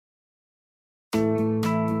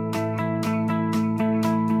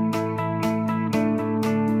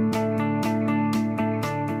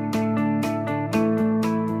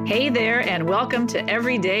there, and welcome to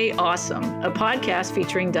Everyday Awesome, a podcast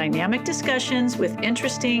featuring dynamic discussions with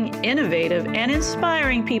interesting, innovative, and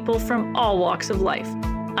inspiring people from all walks of life.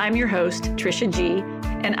 I'm your host, Trisha G.,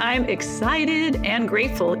 and I'm excited and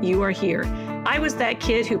grateful you are here. I was that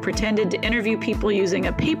kid who pretended to interview people using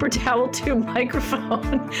a paper towel tube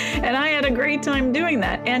microphone, and I had a great time doing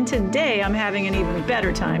that. And today I'm having an even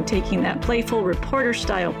better time taking that playful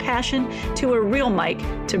reporter-style passion to a real mic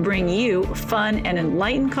to bring you fun and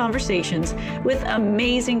enlightened conversations with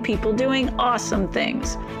amazing people doing awesome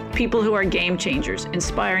things. People who are game changers,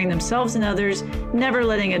 inspiring themselves and others, never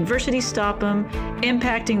letting adversity stop them,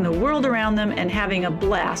 impacting the world around them, and having a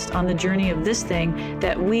blast on the journey of this thing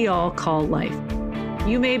that we all call life.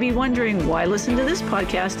 You may be wondering why listen to this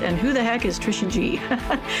podcast and who the heck is Trisha G?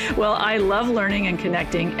 Well, I love learning and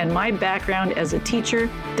connecting, and my background as a teacher,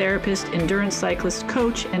 therapist, endurance cyclist,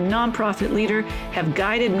 coach, and nonprofit leader have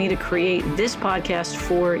guided me to create this podcast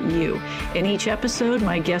for you. In each episode,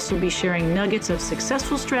 my guests will be sharing nuggets of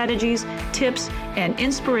successful strategies, tips, and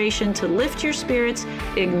inspiration to lift your spirits,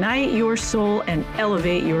 ignite your soul, and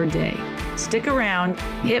elevate your day. Stick around,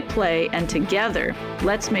 hit play, and together,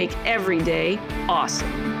 let's make every day awesome.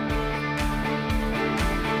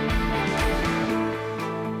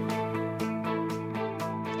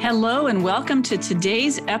 Hello, and welcome to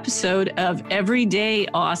today's episode of Everyday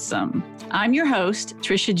Awesome. I'm your host,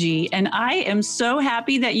 Trisha G., and I am so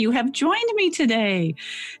happy that you have joined me today.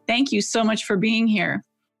 Thank you so much for being here.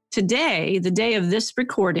 Today, the day of this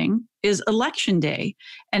recording, is Election Day,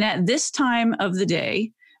 and at this time of the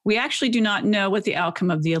day, we actually do not know what the outcome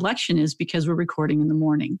of the election is because we're recording in the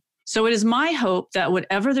morning. So it is my hope that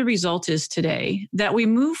whatever the result is today, that we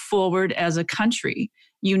move forward as a country,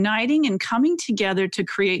 uniting and coming together to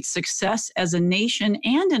create success as a nation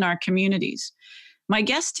and in our communities. My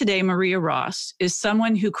guest today, Maria Ross, is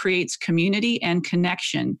someone who creates community and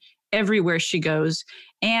connection everywhere she goes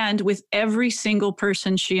and with every single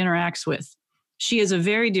person she interacts with. She is a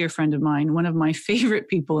very dear friend of mine, one of my favorite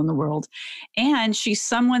people in the world, and she's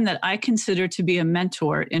someone that I consider to be a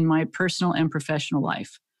mentor in my personal and professional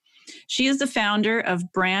life. She is the founder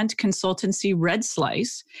of brand consultancy Red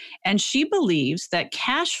Slice, and she believes that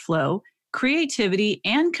cash flow, creativity,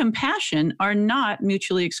 and compassion are not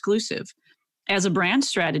mutually exclusive. As a brand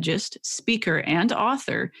strategist, speaker, and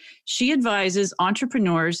author, she advises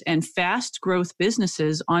entrepreneurs and fast growth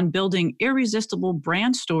businesses on building irresistible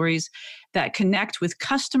brand stories that connect with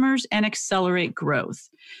customers and accelerate growth.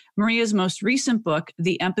 Maria's most recent book,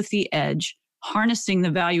 The Empathy Edge, Harnessing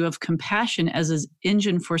the Value of Compassion as an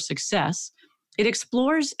Engine for Success, it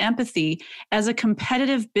explores empathy as a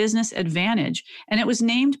competitive business advantage, and it was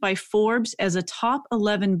named by Forbes as a top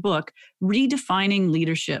 11 book, redefining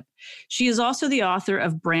leadership. She is also the author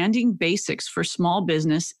of Branding Basics for Small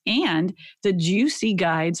Business and The Juicy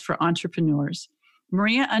Guides for Entrepreneurs.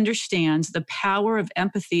 Maria understands the power of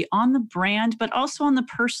empathy on the brand, but also on the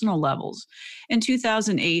personal levels. In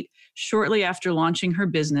 2008, shortly after launching her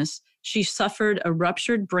business, she suffered a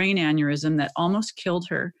ruptured brain aneurysm that almost killed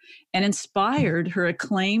her and inspired her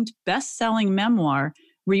acclaimed best-selling memoir,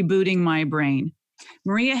 Rebooting My Brain.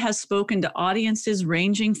 Maria has spoken to audiences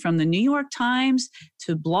ranging from the New York Times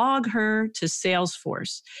to BlogHer to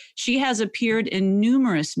Salesforce. She has appeared in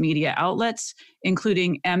numerous media outlets,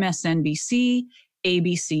 including MSNBC,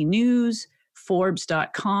 ABC News,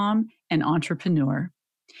 Forbes.com, and Entrepreneur.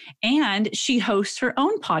 And she hosts her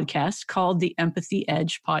own podcast called the Empathy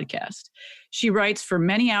Edge Podcast. She writes for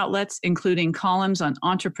many outlets, including columns on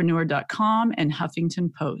Entrepreneur.com and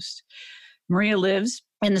Huffington Post. Maria lives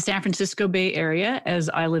in the San Francisco Bay Area, as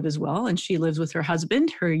I live as well, and she lives with her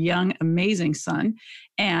husband, her young, amazing son,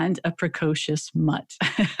 and a precocious mutt,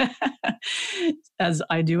 as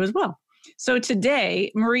I do as well. So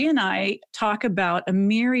today, Maria and I talk about a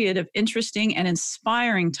myriad of interesting and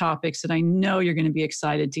inspiring topics that I know you're going to be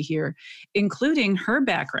excited to hear, including her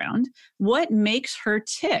background, what makes her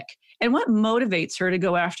tick, and what motivates her to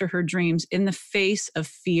go after her dreams in the face of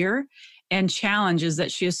fear and challenges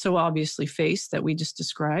that she has so obviously faced that we just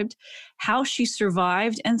described, how she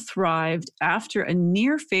survived and thrived after a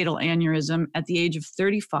near fatal aneurysm at the age of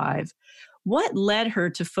 35, what led her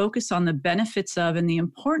to focus on the benefits of and the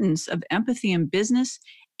importance of empathy in business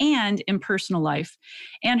and in personal life,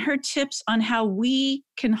 and her tips on how we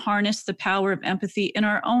can harness the power of empathy in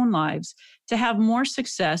our own lives to have more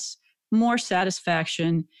success, more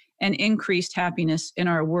satisfaction, and increased happiness in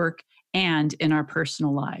our work and in our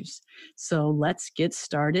personal lives. So let's get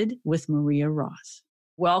started with Maria Ross.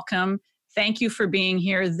 Welcome. Thank you for being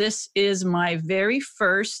here. This is my very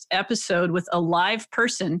first episode with a live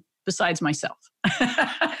person besides myself.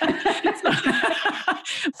 Thanks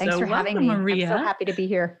for having me. Maria. I'm so happy to be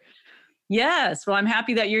here. Yes. Well, I'm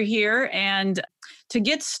happy that you're here. And to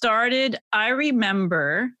get started, I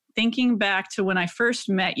remember thinking back to when I first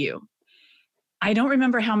met you. I don't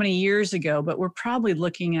remember how many years ago, but we're probably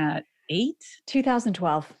looking at 8?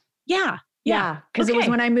 2012. Yeah. Yeah. Because it was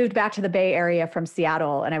when I moved back to the Bay Area from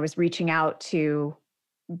Seattle, and I was reaching out to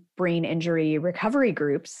brain injury recovery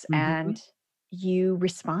groups, and you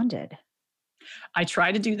responded. I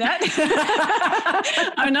try to do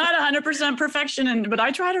that. I'm not 100% perfection, but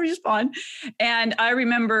I try to respond. And I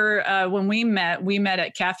remember when we met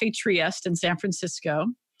at Cafe Trieste in San Francisco.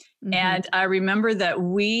 And I remember that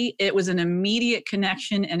it was an immediate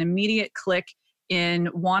connection, an immediate click in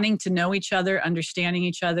wanting to know each other, understanding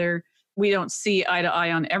each other. We don't see eye to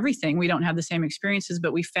eye on everything. We don't have the same experiences,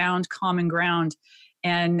 but we found common ground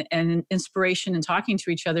and inspiration in talking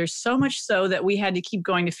to each other, so much so that we had to keep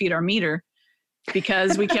going to feed our meter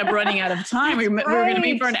because we kept running out of time. We were going to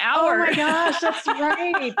be for an hour. Oh my gosh, that's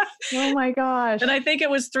right. Oh my gosh. And I think it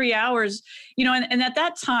was 3 hours, and at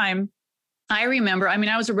that time, I remember,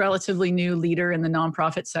 I was a relatively new leader in the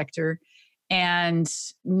nonprofit sector. And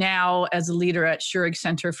now as a leader at Schurig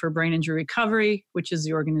Center for Brain Injury Recovery, which is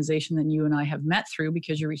the organization that you and I have met through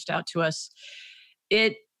because you reached out to us,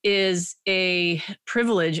 it is a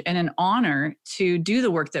privilege and an honor to do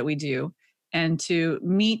the work that we do and to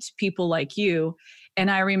meet people like you.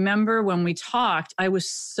 And I remember when we talked, I was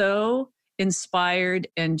so inspired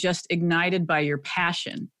and just ignited by your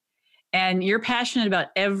passion. And you're passionate about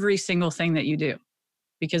every single thing that you do.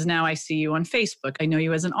 Because now I see you on Facebook. I know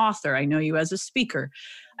you as an author. I know you as a speaker.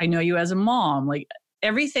 I know you as a mom. Like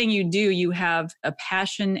everything you do, you have a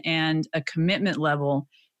passion and a commitment level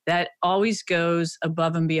that always goes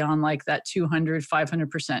above and beyond like that 200,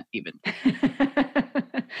 500% even.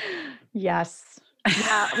 Yes.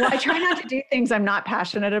 Yeah. Well, I try not to do things I'm not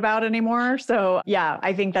passionate about anymore. So yeah,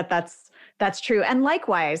 I think that's true. And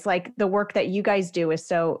likewise, like the work that you guys do is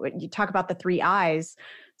you talk about the 3 I's,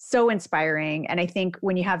 so inspiring. And I think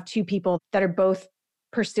when you have two people that are both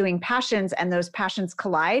pursuing passions and those passions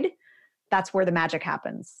collide, that's where the magic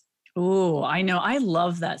happens. Oh, I know. I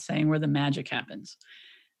love that saying, where the magic happens.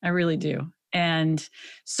 I really do. And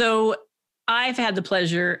so I've had the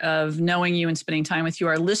pleasure of knowing you and spending time with you.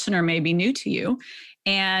 Our listener may be new to you,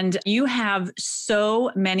 and you have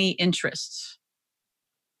so many interests.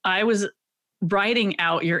 I was writing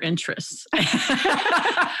out your interests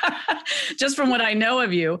just from what I know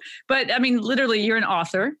of you. But literally, you're an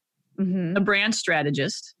author, a brand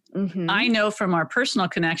strategist. I know from our personal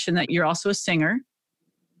connection that you're also a singer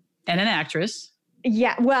and an actress.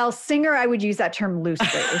 Yeah. Well, singer, I would use that term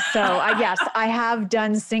loosely. So yes, I have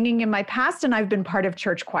done singing in my past, and I've been part of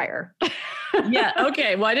church choir. Yeah.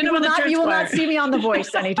 Okay. Well, I didn't know about the church choir. You will not see me on The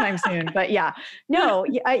Voice anytime soon, but yeah. No.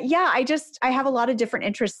 I have a lot of different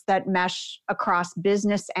interests that mesh across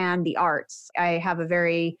business and the arts. I have a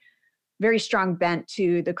very, very strong bent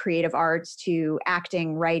to the creative arts, to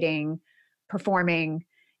acting, writing, performing.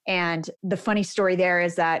 And the funny story there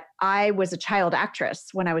is that I was a child actress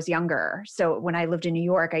when I was younger. So when I lived in New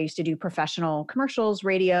York, I used to do professional commercials,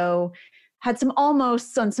 radio, had some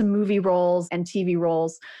almost on some movie roles and TV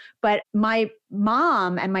roles. But my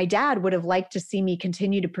mom and my dad would have liked to see me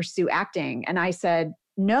continue to pursue acting. And I said,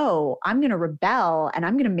 no, I'm going to rebel and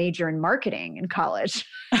I'm going to major in marketing in college.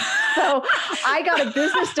 So I got a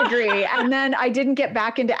business degree, and then I didn't get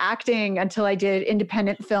back into acting until I did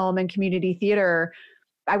independent film and community theater.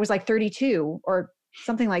 I was like 32 or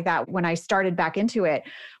something like that when I started back into it,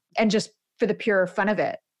 and just for the pure fun of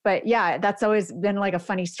it. But yeah, that's always been like a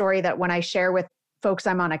funny story that when I share with folks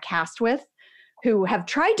I'm on a cast with who have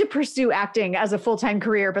tried to pursue acting as a full-time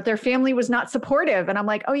career, but their family was not supportive. And I'm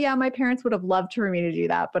like, oh yeah, my parents would have loved for me to do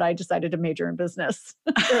that, but I decided to major in business.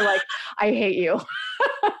 They're like, I hate you.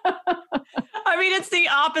 It's the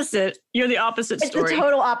opposite. You're the opposite story. It's the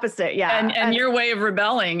total opposite. Yeah. And your way of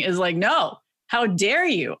rebelling is like, no. How dare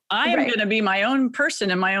you? I am going to be my own person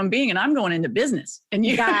and my own being, and I'm going into business. And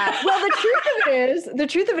you. Yeah. Well, the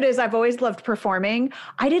truth of it is, I've always loved performing.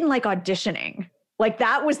 I didn't like auditioning. Like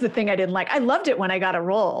that was the thing I didn't like. I loved it when I got a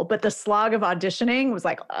role, but the slog of auditioning was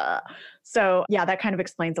like, So yeah, that kind of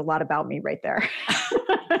explains a lot about me right there.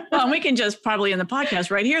 Well, and we can just probably end the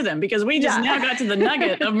podcast right here then, because we just now got to the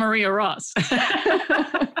nugget of Maria Ross.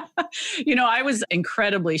 I was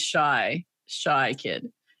incredibly shy kid.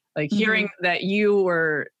 Like hearing that you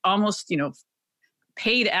were almost,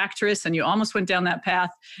 paid actress and you almost went down that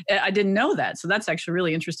path. I didn't know that. So that's actually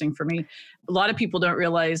really interesting for me. A lot of people don't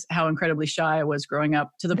realize how incredibly shy I was growing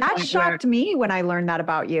up to the that point shocked me when I learned that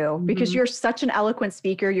about you, because you're such an eloquent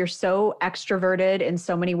speaker. You're so extroverted in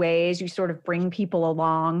so many ways. You sort of bring people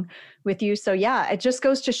along with you. So yeah, it just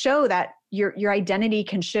goes to show that your identity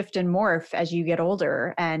can shift and morph as you get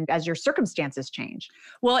older and as your circumstances change.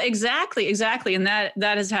 Well, exactly. And that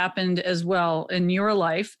has happened as well in your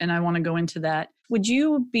life. And I want to go into that. Would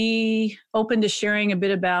you be open to sharing a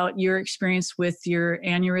bit about your experience with your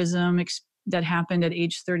aneurysm that happened at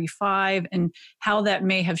age 35 and how that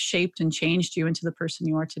may have shaped and changed you into the person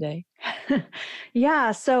you are today?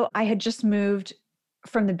 Yeah. So I had just moved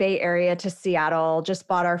from the Bay Area to Seattle, just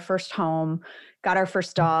bought our first home, got our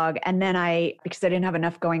first dog. And then because I didn't have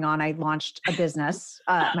enough going on, I launched a business,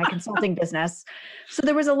 my consulting business. So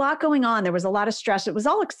there was a lot going on. There was a lot of stress. It was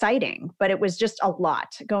all exciting, but it was just a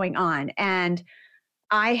lot going on. And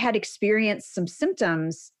I had experienced some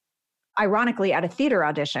symptoms, ironically, at a theater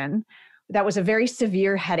audition. That was a very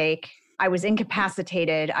severe headache. I was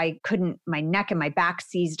incapacitated. My neck and my back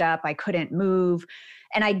seized up. I couldn't move.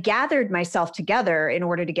 And I gathered myself together in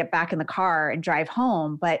order to get back in the car and drive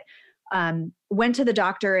home. But went to the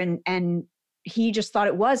doctor and he just thought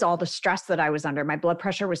it was all the stress that I was under. My blood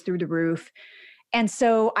pressure was through the roof. And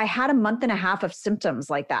so I had a month and a half of symptoms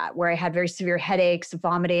like that, where I had very severe headaches,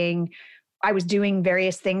 vomiting. I was doing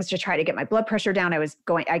various things to try to get my blood pressure down.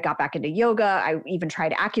 I got back into yoga. I even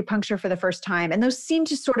tried acupuncture for the first time. And those seemed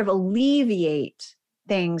to sort of alleviate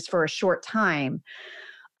things for a short time.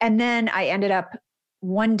 And then I ended up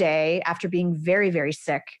one day, after being very, very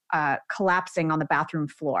sick, collapsing on the bathroom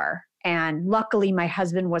floor. And luckily, my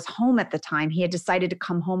husband was home at the time. He had decided to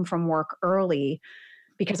come home from work early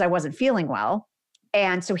because I wasn't feeling well.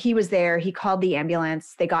 And so he was there. He called the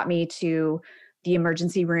ambulance. They got me to the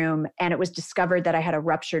emergency room, and it was discovered that I had a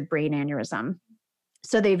ruptured brain aneurysm.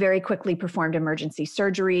 So they very quickly performed emergency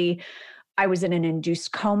surgery. I was in an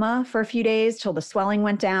induced coma for a few days till the swelling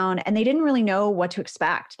went down, and they didn't really know what to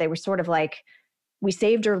expect. They were sort of like, we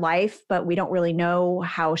saved her life, but we don't really know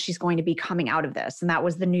how she's going to be coming out of this. And that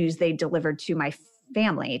was the news they delivered to my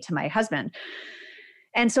family, to my husband.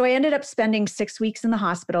 And so I ended up spending 6 weeks in the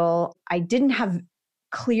hospital. I didn't have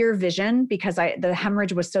clear vision because the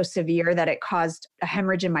hemorrhage was so severe that it caused a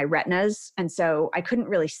hemorrhage in my retinas. And so I couldn't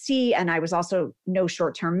really see. And I was also no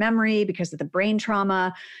short-term memory because of the brain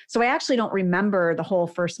trauma. So I actually don't remember the whole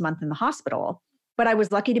first month in the hospital, but I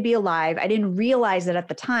was lucky to be alive. I didn't realize it at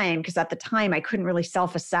the time because at the time I couldn't really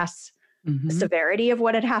self-assess the severity of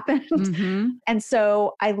what had happened. And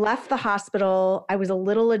so I left the hospital. I was a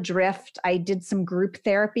little adrift. I did some group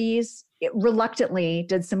therapies. Reluctantly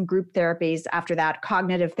did some group therapies after that,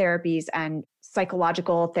 cognitive therapies and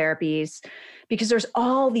psychological therapies, because there's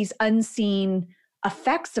all these unseen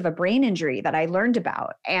effects of a brain injury that I learned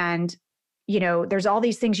about. And, there's all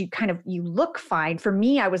these things you look fine. For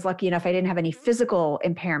me, I was lucky enough I didn't have any physical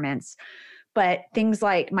impairments, but things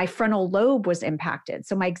like my frontal lobe was impacted.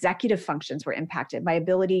 So my executive functions were impacted, my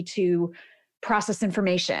ability to process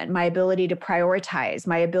information, my ability to prioritize,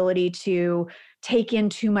 my ability to take in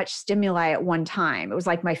too much stimuli at one time. It was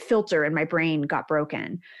like my filter in my brain got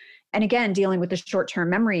broken. And again, dealing with the short-term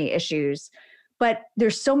memory issues. But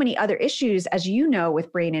there's so many other issues, as you know,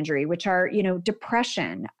 with brain injury, which are,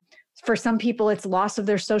 depression. For some people, it's loss of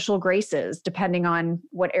their social graces, depending on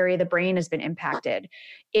what area of the brain has been impacted.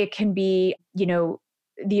 It can be,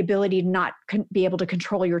 the ability to not be able to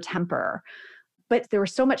control your temper. But there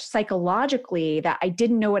was so much psychologically that I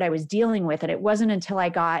didn't know what I was dealing with. And it wasn't until I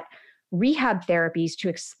got rehab therapies to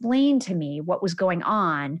explain to me what was going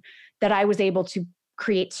on that I was able to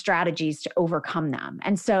create strategies to overcome them.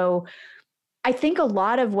 And so I think a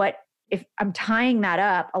lot of if I'm tying that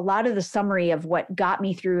up, a lot of the summary of what got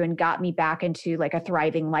me through and got me back into like a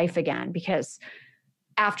thriving life again, because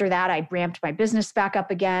after that, I ramped my business back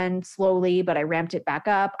up again slowly, but I ramped it back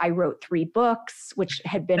up. I wrote 3 books, which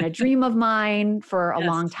had been a dream of mine for a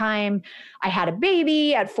long time. I had a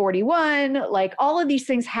baby at 41. Like all of these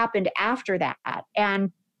things happened after that.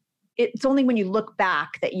 And it's only when you look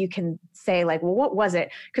back that you can say like, well, what was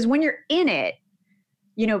it? Because when you're in it,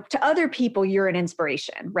 to other people, you're an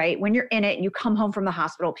inspiration, right? When you're in it and you come home from the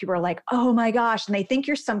hospital, people are like, oh my gosh. And they think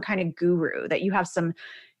you're some kind of guru, that you have some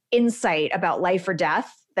insight about life or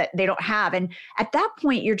death that they don't have. And at that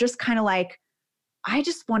point, you're just kind of like, I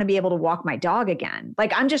just want to be able to walk my dog again.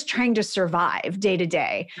 Like I'm just trying to survive day to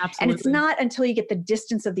day. Absolutely. And it's not until you get the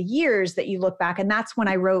distance of the years that you look back. And that's when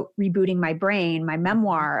I wrote Rebooting My Brain. My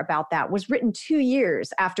memoir about that was written 2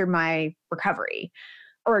 years after my recovery,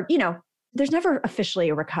 or, there's never officially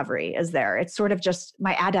a recovery, is there? It's sort of just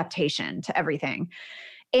my adaptation to everything.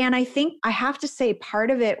 And I think I have to say part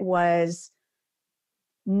of it was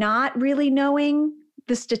not really knowing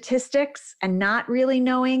the statistics and not really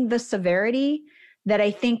knowing the severity that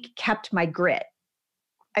I think kept my grit.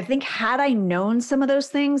 I think had I known some of those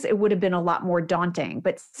things, it would have been a lot more daunting.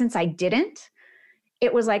 But since I didn't,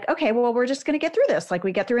 it was like, okay, well, we're just going to get through this like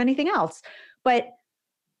we get through anything else. But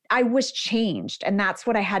I was changed, and that's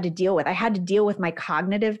what I had to deal with. I had to deal with my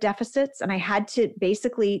cognitive deficits, and I had to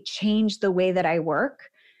basically change the way that I work,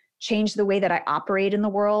 change the way that I operate in the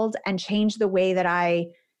world, and change the way that I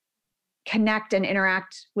connect and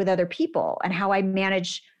interact with other people and how I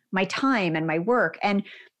manage my time and my work. And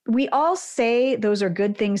we all say those are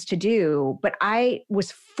good things to do, but I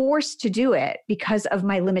was forced to do it because of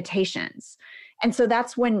my limitations. And so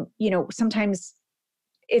that's when, sometimes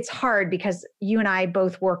it's hard because you and I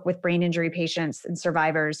both work with brain injury patients and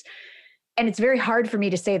survivors. And it's very hard for me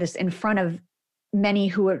to say this in front of many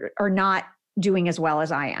who are not doing as well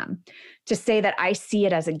as I am, to say that I see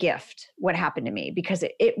it as a gift, what happened to me, because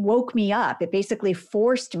it woke me up. It basically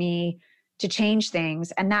forced me to change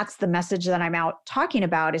things. And that's the message that I'm out talking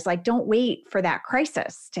about, is like, don't wait for that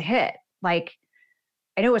crisis to hit. Like,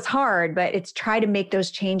 I know it's hard, but it's try to make those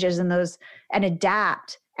changes and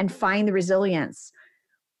adapt and find the resilience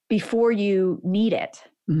before you need it,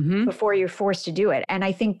 before you're forced to do it. And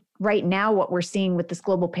I think right now what we're seeing with this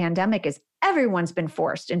global pandemic is everyone's been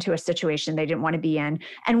forced into a situation they didn't want to be in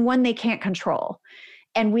and one they can't control.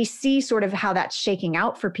 And we see sort of how that's shaking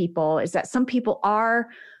out for people, is that some people are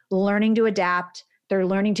learning to adapt. They're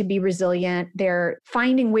learning to be resilient. They're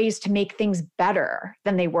finding ways to make things better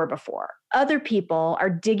than they were before. Other people are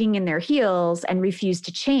digging in their heels and refuse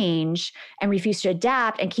to change and refuse to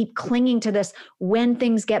adapt and keep clinging to this when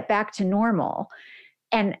things get back to normal.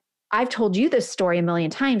 And I've told you this story a million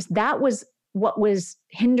times. That was what was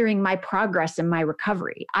hindering my progress in my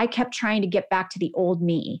recovery. I kept trying to get back to the old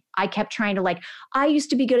me. I kept trying to I used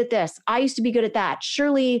to be good at this. I used to be good at that.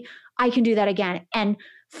 Surely I can do that again. And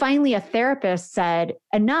finally, a therapist said,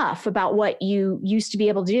 enough about what you used to be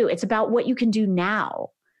able to do. It's about what you can do now.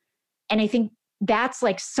 And I think that's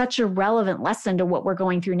such a relevant lesson to what we're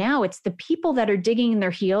going through now. It's the people that are digging in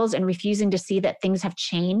their heels and refusing to see that things have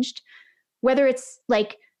changed, whether it's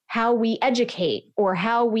how we educate or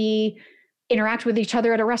how we interact with each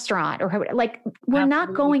other at a restaurant, or we're Absolutely.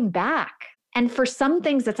 Not going back. And for some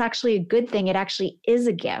things, that's actually a good thing. It actually is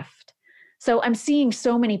a gift. So I'm seeing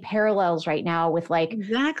so many parallels right now with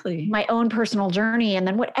exactly my own personal journey and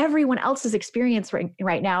then what everyone else is experiencing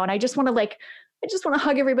right now. And I just want to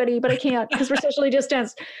hug everybody, but I can't because we're socially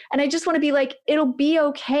distanced. And I just want to be it'll be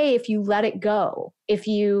okay if you let it go. If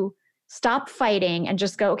you stop fighting and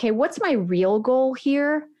just go, okay, what's my real goal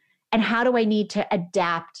here? And how do I need to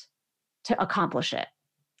adapt to accomplish it?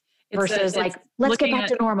 Versus let's get back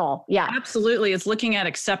to normal. Yeah, absolutely. It's looking at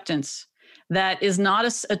acceptance. That is not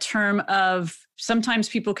a term of, sometimes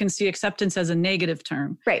people can see acceptance as a negative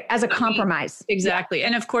term. Right, as a compromise. Exactly. Yeah.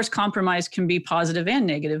 And of course, compromise can be positive and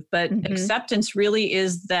negative, but acceptance really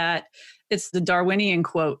is that, it's the Darwinian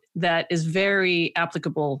quote that is very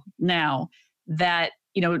applicable now, that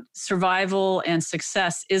survival and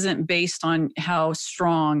success isn't based on how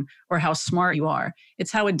strong or how smart you are.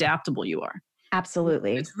 It's how adaptable you are.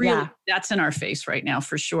 Absolutely. It's really, that's in our face right now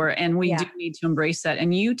for sure. And we do need to embrace that.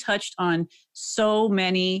 And you touched on so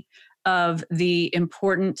many of the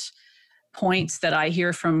important points that I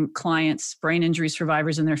hear from clients, brain injury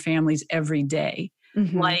survivors and their families every day.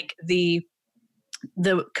 Like the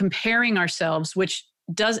comparing ourselves, which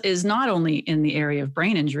is not only in the area of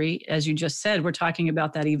brain injury, as you just said, we're talking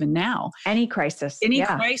about that even now. Any crisis,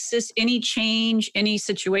 any change, any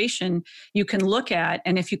situation you can look at.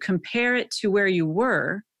 And if you compare it to where you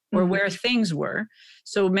were or where things were,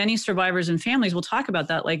 so many survivors and families will talk about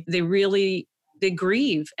that. They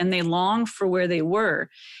grieve and they long for where they were.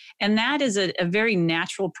 And that is a very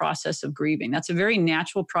natural process of grieving. That's a very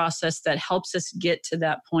natural process that helps us get to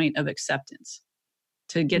that point of acceptance,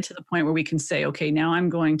 to get to the point where we can say, okay, now I'm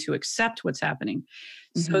going to accept what's happening.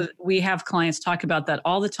 So we have clients talk about that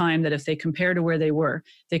all the time, that if they compare to where they were,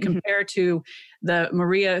 they compare to the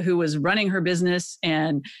Maria who was running her business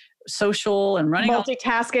and social and running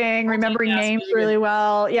multitasking, remembering names really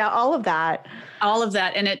well. Yeah, all of that.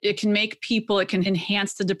 And it can make people, it can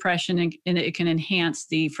enhance the depression and it can enhance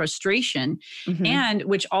the frustration, and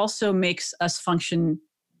which also makes us function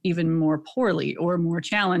even more poorly or more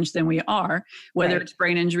challenged than we are, whether it's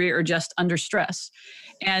brain injury or just under stress.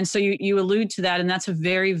 And so you allude to that. And that's a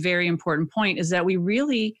very, very important point, is that we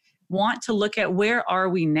really want to look at where are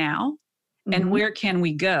we now and where can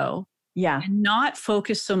we go? Yeah. and not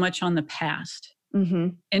focus so much on the past Mm-hmm.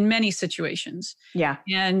 in many situations. Yeah.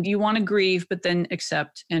 And you want to grieve, but then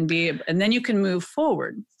accept and then you can move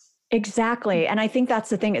forward. Exactly. And I think that's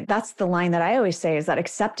the thing. That's the line that I always say is that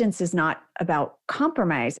acceptance is not about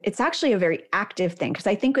compromise. It's actually a very active thing. Because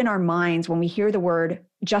I think in our minds, when we hear the word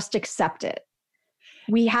just accept it,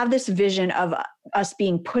 we have this vision of us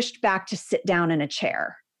being pushed back to sit down in a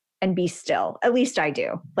chair and be still. At least I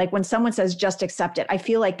do. Like when someone says just accept it, I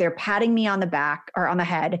feel like they're patting me on the back or on the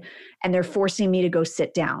head and they're forcing me to go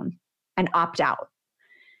sit down and opt out.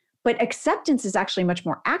 But acceptance is actually much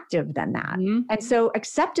more active than that. Mm-hmm. And so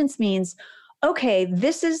acceptance means, okay,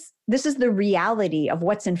 this is the reality of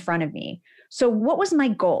what's in front of me. So what was my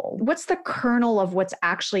goal? What's the kernel of what's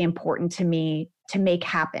actually important to me to make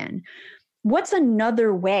happen? What's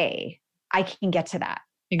another way I can get to that?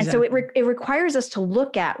 Exactly. And so it requires us to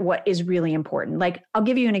look at what is really important. Like, I'll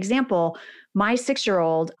give you an example. My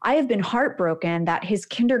 6-year-old, I have been heartbroken that his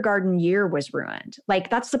kindergarten year was ruined. Like,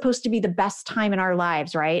 that's supposed to be the best time in our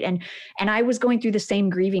lives, right? And I was going through the same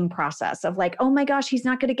grieving process of like, oh my gosh, he's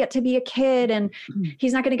not going to get to be a kid and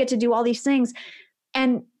he's not going to get to do all these things.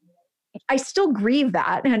 And I still grieve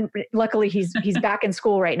that. And luckily he's back in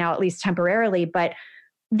school right now, at least temporarily. But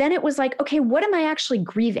then it was like, okay, what am I actually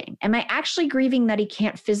grieving? Am I actually grieving that he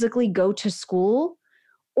can't physically go to school?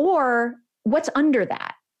 Or what's under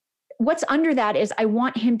that? What's under that is I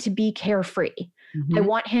want him to be carefree. Mm-hmm. I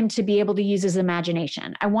want him to be able to use his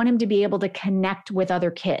imagination. I want him to be able to connect with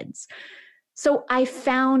other kids. So I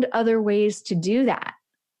found other ways to do that.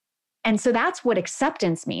 And so that's what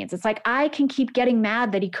acceptance means. It's like, I can keep getting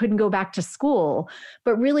mad that he couldn't go back to school,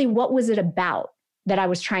 but really, what was it about that I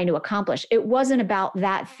was trying to accomplish? It wasn't about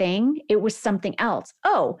that thing. It was something else.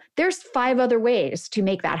 Oh, there's 5 other ways to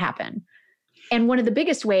make that happen. And one of the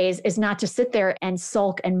biggest ways is not to sit there and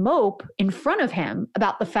sulk and mope in front of him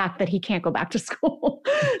about the fact that he can't go back to school.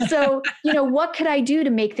 So, what could I do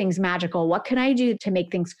to make things magical? What can I do to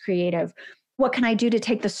make things creative? What can I do to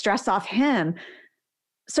take the stress off him?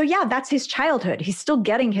 So yeah, that's his childhood. He's still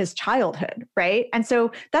getting his childhood, right? And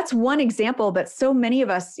so that's one example, but so many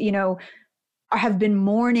of us, have been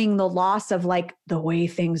mourning the loss of like the way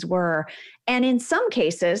things were. And in some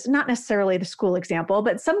cases, not necessarily the school example,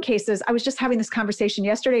 but some cases, I was just having this conversation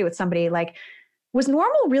yesterday with somebody like, was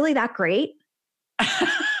normal really that great?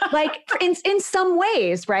 Like in some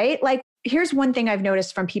ways, right? Like, here's one thing I've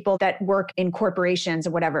noticed from people that work in corporations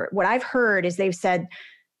or whatever. What I've heard is they've said,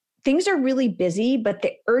 things are really busy, but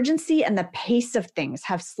the urgency and the pace of things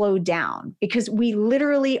have slowed down because we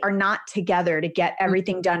literally are not together to get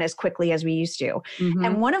everything done as quickly as we used to. Mm-hmm.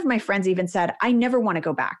 And one of my friends even said, I never want to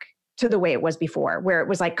go back to the way it was before, where it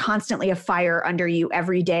was like constantly a fire under you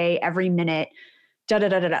every day, every minute,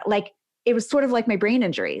 Like, it was sort of like my brain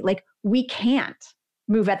injury. Like, we can't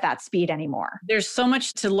move at that speed anymore. There's so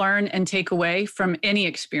much to learn and take away from any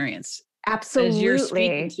experience. Absolutely. As you're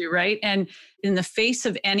speaking to, right? And in the face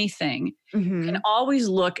of anything, you can always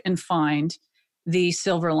look and find the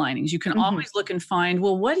silver linings. You can always look and find,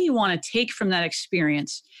 well, what do you want to take from that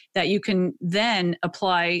experience that you can then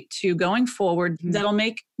apply to going forward that'll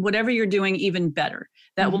make whatever you're doing even better,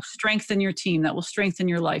 that will strengthen your team, that will strengthen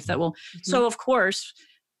your life, that will. So of course,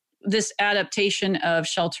 this adaptation of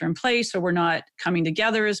shelter in place, or we're not coming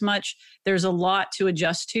together as much, there's a lot to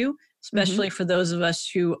adjust to, especially for those of us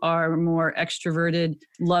who are more extroverted,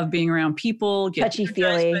 love being around people, get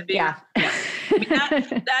touchy-feely. Yeah. I mean,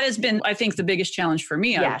 that has been, I think, the biggest challenge for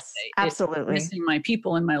me. Yes, absolutely. Missing my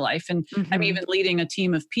people in my life. And I'm even leading a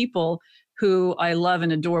team of people who I love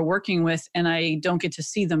and adore working with, and I don't get to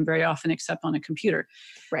see them very often except on a computer.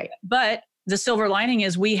 Right. But the silver lining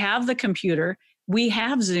is we have the computer, we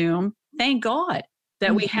have Zoom. Thank God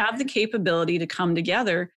that we have the capability to come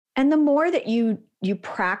together. And the more that you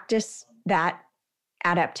practice that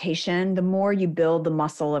adaptation, the more you build the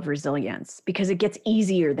muscle of resilience, because it gets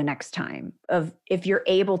easier the next time if you're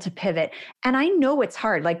able to pivot. And I know it's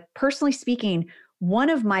hard. Like, personally speaking, one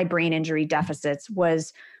of my brain injury deficits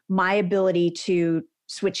was my ability to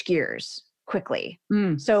switch gears quickly.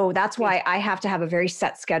 So that's why I have to have a very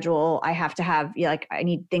set schedule. I have to have, I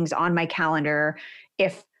need things on my calendar.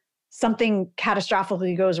 If something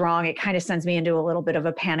catastrophically goes wrong, it kind of sends me into a little bit of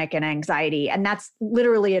a panic and anxiety. And that's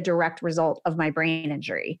literally a direct result of my brain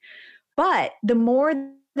injury. But the more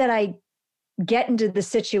that I get into the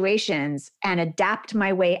situations and adapt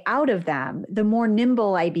my way out of them, the more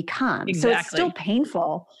nimble I become. Exactly. So it's still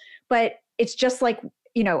painful, but it's just like,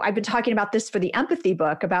 I've been talking about this for the empathy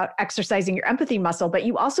book about exercising your empathy muscle, but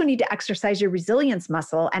you also need to exercise your resilience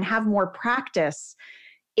muscle and have more practice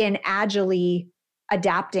in agilely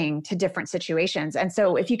adapting to different situations. And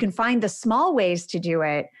so if you can find the small ways to do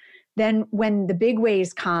it, then when the big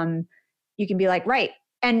waves come, you can be like, right.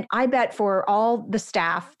 And I bet for all the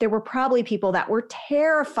staff, there were probably people that were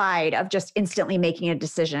terrified of just instantly making a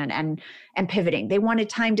decision and pivoting. They wanted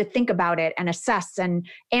time to think about it and assess and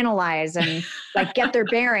analyze and like get their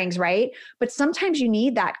bearings, right? But sometimes you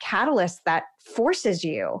need that catalyst that forces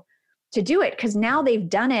you to do it because now they've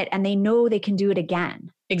done it and they know they can do it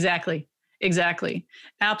again. Exactly.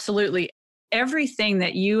 Absolutely. Everything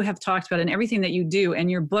that you have talked about and everything that you do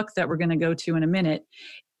and your book that we're going to go to in a minute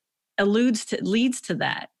leads to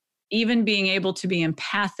that. Even being able to be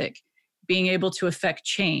empathic, being able to affect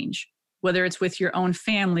change, whether it's with your own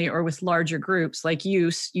family or with larger groups. Like you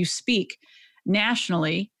speak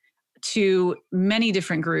nationally to many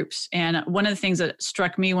different groups. And one of the things that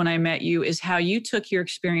struck me when I met you is how you took your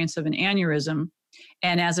experience of an aneurysm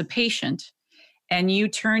and as a patient, and you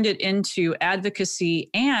turned it into advocacy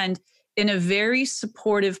and in a very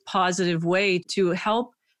supportive, positive way to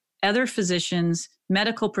help other physicians,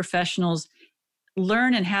 medical professionals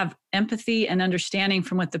learn and have empathy and understanding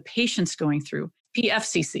from what the patient's going through.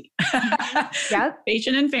 PFCC, Yep.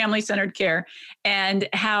 Patient and Family Centered Care, and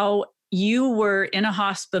how you were in a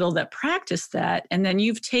hospital that practiced that. And then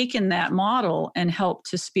you've taken that model and helped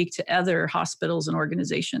to speak to other hospitals and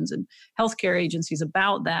organizations and healthcare agencies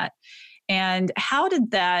about that. And how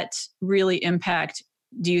did that really impact,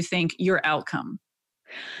 do you think, your outcome?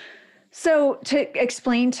 So to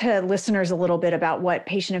explain to listeners a little bit about what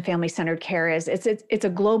patient and family centered care is, it's a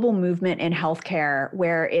global movement in healthcare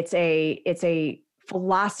where it's a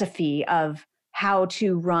philosophy of how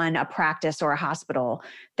to run a practice or a hospital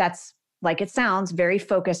that's, like it sounds, very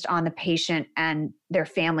focused on the patient and their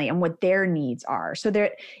family and what their needs are. So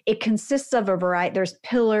it consists of a variety. There's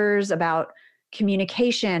pillars about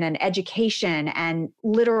communication and education and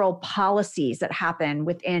literal policies that happen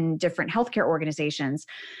within different healthcare organizations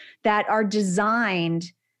that are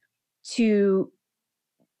designed to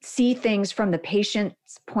see things from the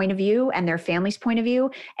patient's point of view and their family's point of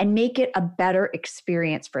view and make it a better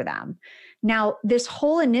experience for them. Now, this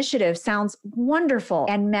whole initiative sounds wonderful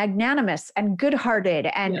and magnanimous and good-hearted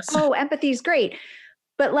and, yes. Empathy is great.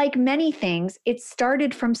 But like many things, it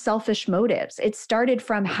started from selfish motives. It started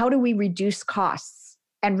from how do we reduce costs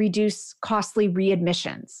and reduce costly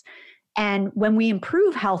readmissions? And when we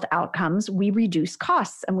improve health outcomes, we reduce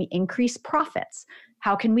costs and we increase profits.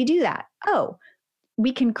 How can we do that?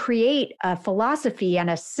 We can create a philosophy and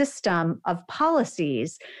a system of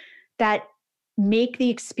policies that make the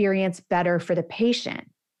experience better for the patient.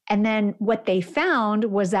 And then what they found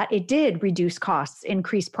was that it did reduce costs,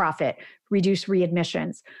 increase profit, reduce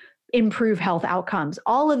readmissions, improve health outcomes,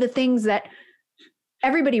 all of the things that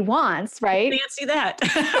everybody wants, right? Fancy that.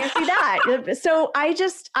 Fancy that. So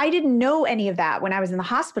I didn't know any of that when I was in the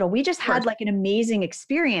hospital. We just had like an amazing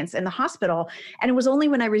experience in the hospital. And it was only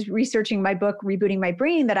when I was researching my book, Rebooting My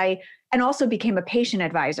Brain, and also became a patient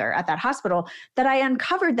advisor at that hospital, that I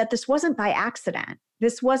uncovered that this wasn't by accident.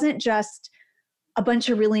 This wasn't just a bunch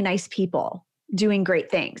of really nice people doing great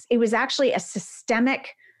things. It was actually a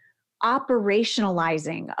systemic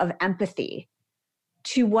operationalizing of empathy.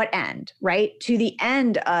 To what end, right? To the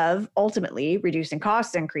end of ultimately reducing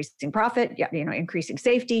costs, increasing profit, increasing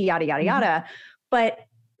safety, yada, yada, yada. But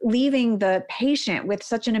leaving the patient with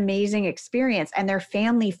such an amazing experience and their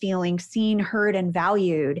family feeling seen, heard, and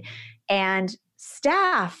valued, and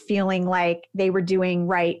staff feeling like they were doing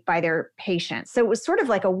right by their patients. So it was sort of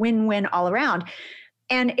like a win-win all around.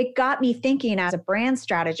 And it got me thinking as a brand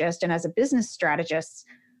strategist and as a business strategist,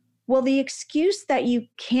 well, the excuse that you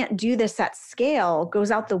can't do this at scale goes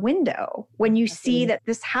out the window when you see that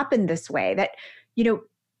this happened this way, that,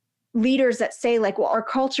 leaders that say like, well, our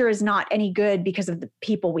culture is not any good because of the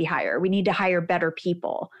people we hire. We need to hire better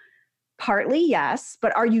people. Partly, yes,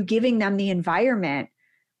 but are you giving them the environment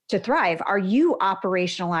to thrive? Are you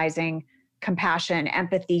operationalizing compassion,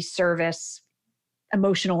 empathy, service,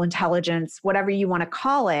 emotional intelligence, whatever you want to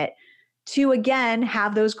call it, to again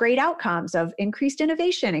have those great outcomes of increased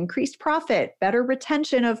innovation, increased profit, better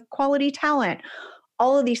retention of quality talent,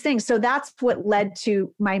 all of these things. So that's what led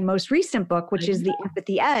to my most recent book, which is The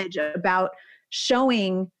Empathy Edge, about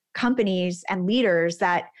showing companies and leaders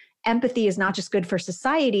that empathy is not just good for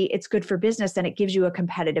society, it's good for business, and it gives you a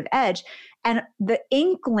competitive edge. And the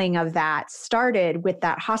inkling of that started with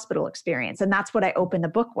that hospital experience. And that's what I opened the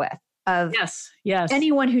book with. Of yes.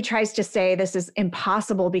 anyone who tries to say this is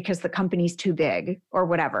impossible because the company's too big or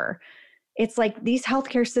whatever. It's like these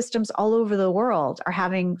healthcare systems all over the world are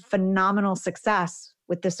having phenomenal success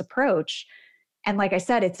with this approach. And like I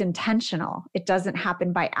said, it's intentional. It doesn't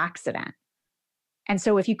happen by accident. And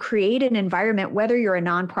so if you create an environment, whether you're a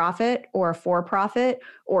nonprofit or a for-profit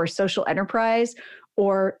or a social enterprise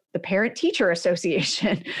or the parent teacher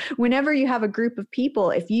association. Whenever you have a group of people,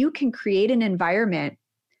 if you can create an environment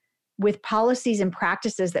with policies and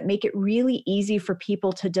practices that make it really easy for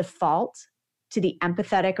people to default to the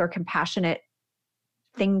empathetic or compassionate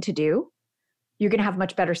thing to do, you're going to have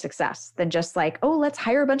much better success than just like, oh, let's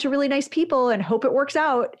hire a bunch of really nice people and hope it works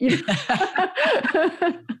out.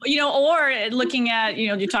 Or looking at,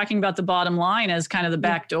 you're talking about the bottom line as kind of the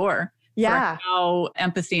back door. Yeah. For how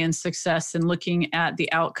empathy and success and looking at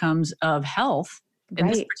the outcomes of health in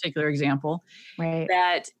this particular example,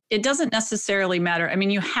 that it doesn't necessarily matter. I mean,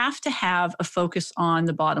 you have to have a focus on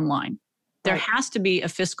the bottom line. There has to be a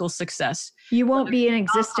fiscal success. You won't be in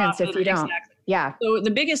existence if you don't. Exactly. Yeah. So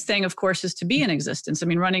the biggest thing, of course, is to be in existence. I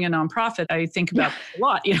mean, running a nonprofit, I think about a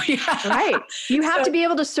lot. Right. You have to be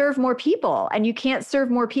able to serve more people, and you can't serve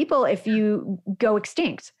more people if you go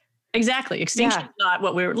extinct. Exactly. Extinction is not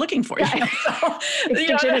what we were looking for.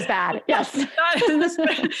 Extinction is bad. Yes.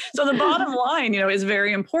 So the bottom line, is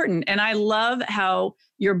very important. And I love how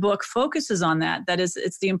your book focuses on that. That is,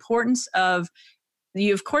 it's the importance of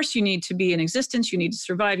of course, you need to be in existence. You need to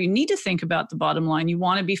survive. You need to think about the bottom line. You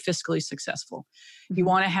want to be fiscally successful. You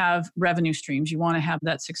want to have revenue streams. You want to have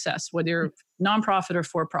that success, whether you're nonprofit or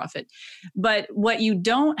for-profit. But what you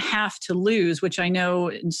don't have to lose, which I know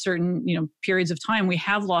in certain, periods of time, we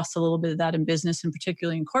have lost a little bit of that in business, and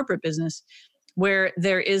particularly in corporate business, where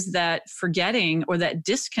there is that forgetting or that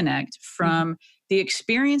disconnect from the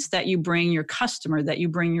experience that you bring your customer, that you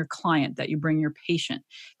bring your client, that you bring your patient.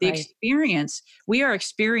 The experience, we are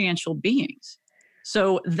experiential beings.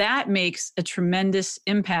 So that makes a tremendous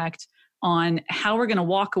impact on how we're going to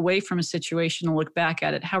walk away from a situation and look back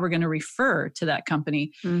at it, how we're going to refer to that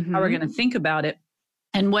company, how we're going to think about it.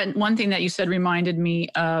 And one thing that you said reminded me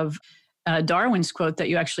of Darwin's quote that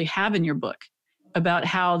you actually have in your book about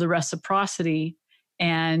how the reciprocity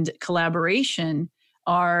and collaboration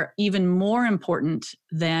are even more important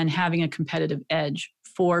than having a competitive edge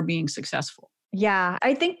for being successful. Yeah,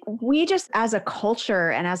 I think we just, as a culture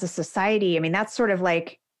and as a society, I mean, that's sort of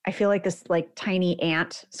like, I feel like this like tiny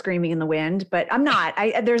ant screaming in the wind, but I'm not.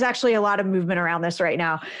 There's actually a lot of movement around this right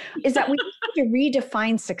now, is that we need to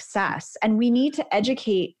redefine success, and we need to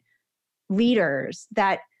educate leaders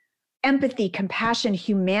that empathy, compassion,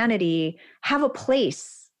 humanity have a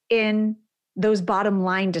place in those bottom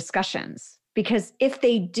line discussions. Because if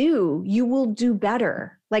they do, you will do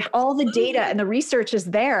better. Like all the data and the research is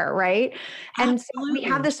there, right? And so we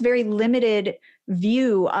have this very limited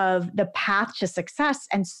view of the path to success.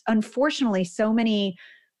 And unfortunately, so many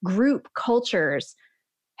group cultures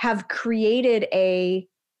have created a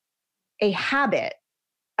habit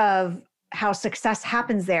of how success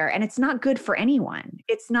happens there. And it's not good for anyone.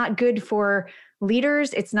 It's not good for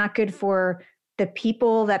leaders. It's not good for the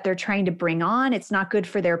people that they're trying to bring on. It's not good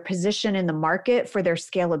for their position in the market, for their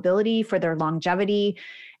scalability, for their longevity.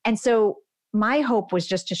 And so my hope was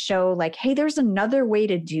just to show like, hey, there's another way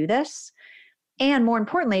to do this. And more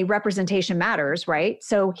importantly, representation matters, right?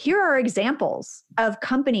 So here are examples of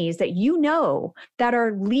companies that that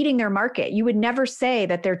are leading their market. You would never say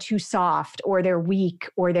that they're too soft or they're weak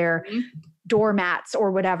or they're doormats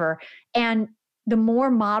or whatever. And the more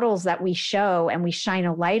models that we show and we shine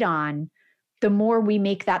a light on, the more we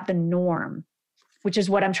make that the norm, which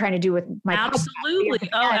is what I'm trying to do with my Absolutely. podcast.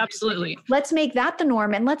 Oh, absolutely. Let's make that the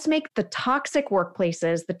norm, and let's make the toxic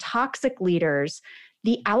workplaces, the toxic leaders,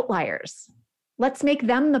 the outliers. Let's make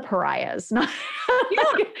them the pariahs.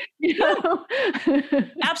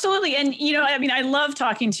 Absolutely. And, I mean, I love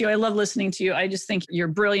talking to you. I love listening to you. I just think you're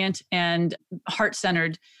brilliant and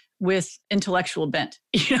heart-centered with intellectual bent.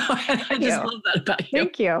 I just love that about you.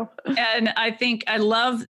 Thank you. And I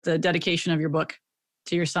love the dedication of your book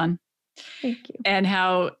to your son. Thank you. And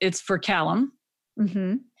how it's for Callum.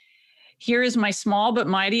 Mm-hmm. Here is my small but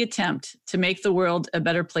mighty attempt to make the world a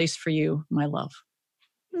better place for you, my love.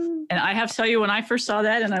 And I have to tell you, when I first saw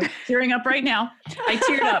that, and I'm tearing up right now, I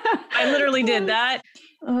teared up. I literally did that.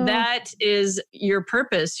 That is your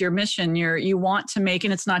purpose, your mission. You want to make,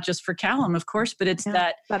 and it's not just for Callum, of course, but it's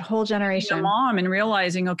that whole generation. Your mom, and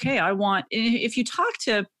realizing, okay, if you talk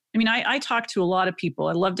to, I talk to a lot of people.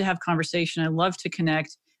 I love to have conversation. I love to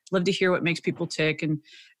connect, love to hear what makes people tick. And,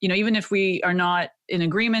 even if we are not in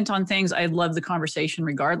agreement on things, I love the conversation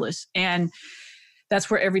regardless. And that's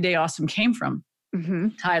where Everyday Awesome came from.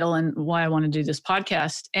 Title and why I want to do this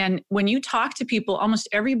podcast. And when you talk to people, almost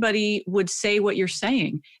everybody would say what you're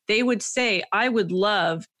saying. They would say, I would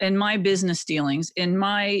love in my business dealings, in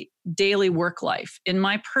my daily work life, in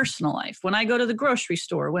my personal life, when I go to the grocery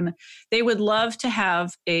store, when they would love to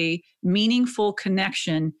have a meaningful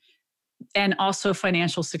connection and also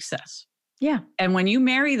financial success. Yeah. And when you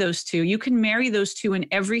marry those two, you can marry those two in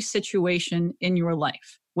every situation in your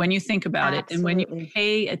life when you think about it and when you Absolutely.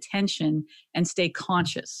 pay attention and stay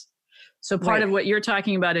conscious. So part Right. of what you're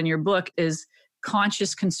talking about in your book is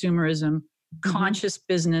conscious consumerism, conscious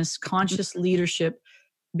business, conscious leadership,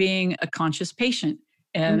 being a conscious patient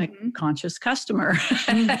and a conscious customer.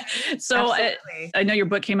 So Absolutely. I know your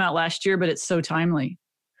book came out last year, but it's so timely.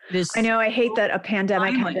 It is I know, I hate so that a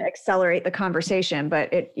pandemic had to timely. accelerate the conversation,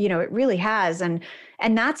 but it really has. And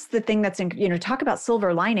that's the thing that's talk about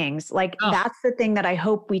silver linings. Like Oh, that's the thing that I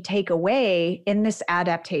hope we take away in this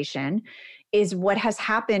adaptation is what has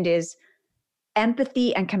happened is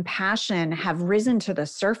empathy and compassion have risen to the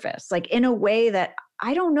surface, like in a way that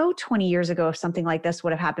I don't know 20 years ago if something like this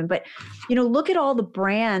would have happened. But, look at all the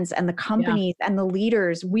brands and the yeah. companies and the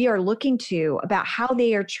leaders we are looking to about how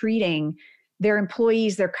they are treating their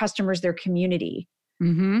employees, their customers, their community.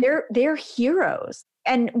 Mm-hmm. They're heroes.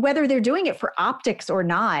 And whether they're doing it for optics or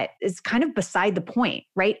not is kind of beside the point,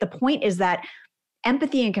 right? The point is that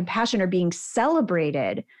empathy and compassion are being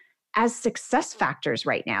celebrated as success factors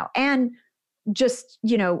right now. And just,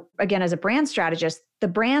 again, as a brand strategist, the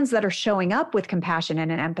brands that are showing up with compassion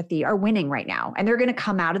and empathy are winning right now. And they're going to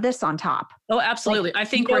come out of this on top. Oh, absolutely. I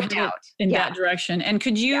think no we're headed doubt. in that direction. And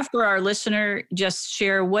could you, for our listener, just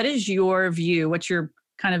share what is your view? What's your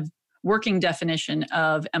kind of working definition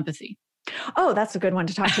of empathy? Oh, that's a good one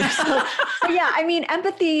to talk to. So yeah, I mean,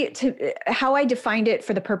 empathy, to how I defined it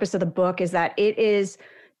for the purpose of the book, is that it is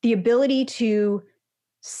the ability to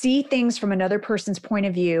see things from another person's point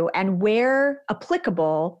of view and, where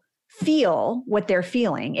applicable, feel what they're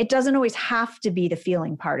feeling. It doesn't always have to be the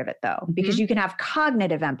feeling part of it, though, because you can have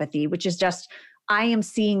cognitive empathy, which is just, I am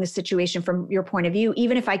seeing the situation from your point of view,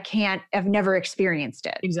 even if I've never experienced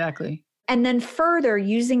it. Exactly. And then further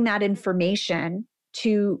using that information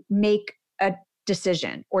to make a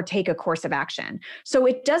decision or take a course of action. So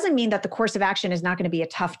it doesn't mean that the course of action is not going to be a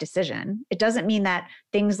tough decision. It doesn't mean that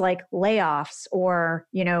things like layoffs or,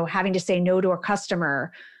 having to say no to a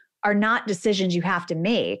customer are not decisions you have to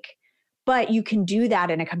make, but you can do that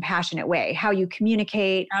in a compassionate way. How you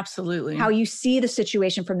communicate, absolutely, how you see the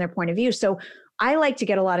situation from their point of view. So I like to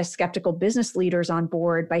get a lot of skeptical business leaders on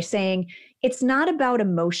board by saying it's not about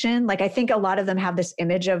emotion. Like I think a lot of them have this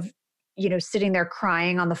image of, sitting there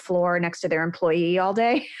crying on the floor next to their employee all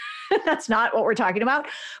day. That's not what we're talking about.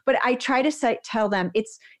 But I try to tell them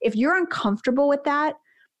if you're uncomfortable with that,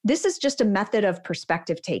 this is just a method of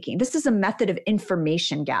perspective taking. This is a method of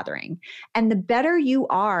information gathering. And the better you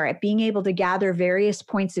are at being able to gather various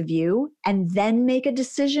points of view and then make a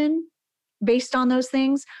decision based on those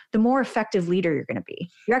things, the more effective leader you're going to be.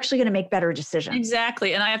 You're actually going to make better decisions.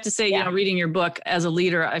 Exactly. And I have to say, reading your book as a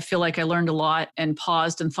leader, I feel like I learned a lot and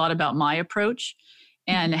paused and thought about my approach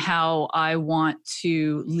and how I want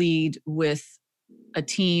to lead with a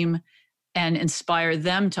team and inspire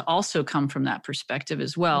them to also come from that perspective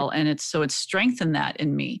as well. And it's strengthened that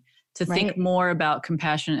in me to think more about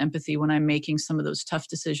compassion and empathy when I'm making some of those tough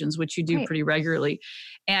decisions, which you do pretty regularly.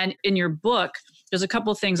 And in your book, there's a couple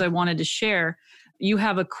of things I wanted to share. You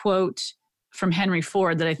have a quote from Henry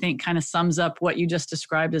Ford that I think kind of sums up what you just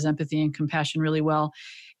described as empathy and compassion really well.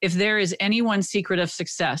 If there is any one secret of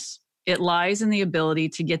success, it lies in the ability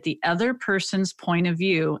to get the other person's point of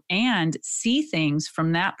view and see things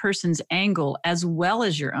from that person's angle as well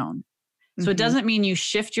as your own. So it doesn't mean you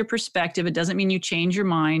shift your perspective. It doesn't mean you change your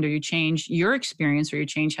mind or you change your experience or you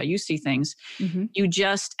change how you see things. You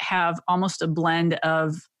just have almost a blend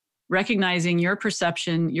of recognizing your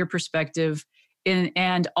perception, your perspective,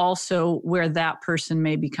 and also where that person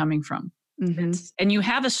may be coming from. And you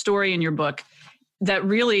have a story in your book that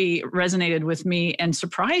really resonated with me and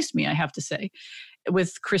surprised me, I have to say,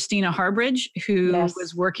 with Christina Harbridge, who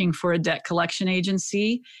was working for a debt collection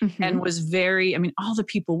agency and was all the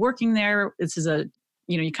people working there. This is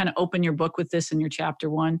you kind of open your book with this in your chapter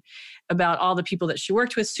 1 about all the people that she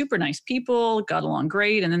worked with, super nice people, got along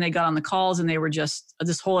great. And then they got on the calls and they were just,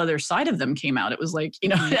 this whole other side of them came out. It was like,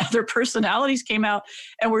 their personalities came out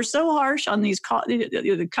and were so harsh on these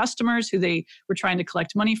the customers who they were trying to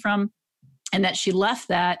collect money from. And that she left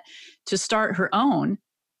that to start her own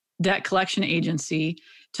debt collection agency,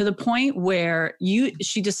 to the point where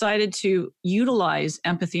she decided to utilize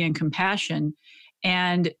empathy and compassion,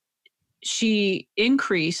 and she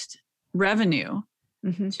increased revenue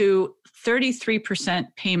to 33%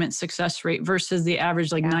 payment success rate versus the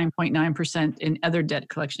average 9.9% in other debt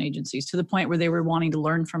collection agencies, to the point where they were wanting to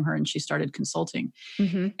learn from her and she started consulting.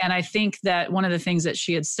 And I think that one of the things that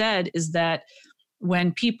she had said is that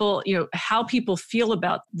when people, how people feel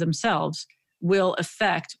about themselves will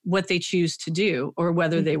affect what they choose to do or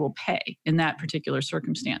whether they will pay in that particular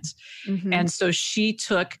circumstance. Mm-hmm. And so she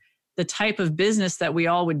took the type of business that we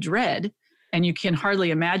all would dread, and you can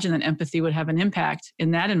hardly imagine that empathy would have an impact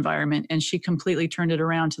in that environment. And she completely turned it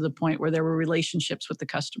around to the point where there were relationships with the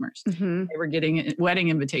customers. Mm-hmm. They were getting wedding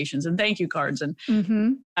invitations and thank you cards. And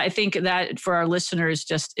Mm-hmm. I think that for our listeners,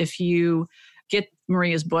 just if you get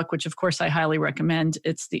Maria's book, which of course I highly recommend,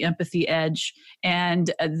 it's The Empathy Edge,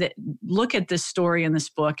 and look at this story in this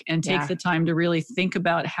book and take the time to really think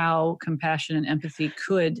about how compassion and empathy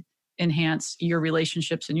could enhance your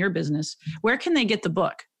relationships in your business. Where can they get the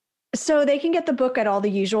book? So they can get the book at all the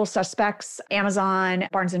usual suspects, Amazon,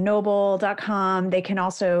 barnesandnoble.com. They can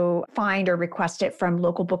also find or request it from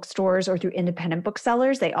local bookstores or through independent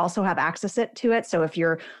booksellers. They also have access to it. So if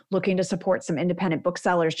you're looking to support some independent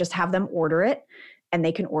booksellers, just have them order it and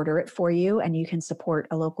they can order it for you and you can support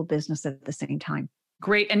a local business at the same time.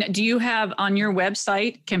 Great. And do you have on your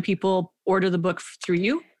website, can people order the book through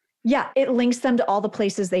you? Yeah, it links them to all the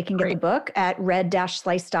places they can get the book at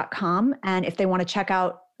red-slice.com. And if they want to check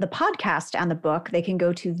out the podcast and the book, they can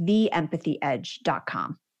go to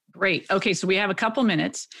theempathyedge.com. Great. Okay, so we have a couple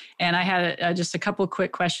minutes and I had just a couple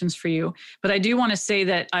quick questions for you. But I do want to say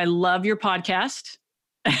that I love your podcast.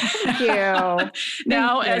 Thank you.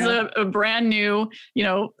 Now, as a brand new,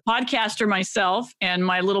 podcaster myself, and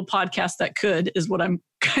my little podcast that could is what I'm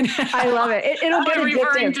kind of. I love it. It'll get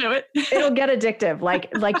referring addictive. to it. It'll get addictive.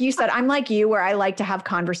 Like you said, I'm like you, where I like to have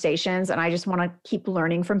conversations, and I just want to keep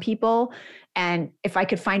learning from people. And if I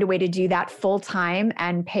could find a way to do that full time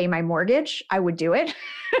and pay my mortgage, I would do it.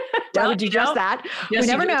 I would do just that. Yes, we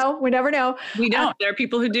never know. We never know. We don't. There are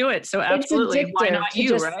people who do it. So absolutely. Why not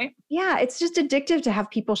you, right? Yeah, it's just addictive to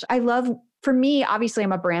have people. For me, obviously,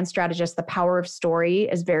 I'm a brand strategist. The power of story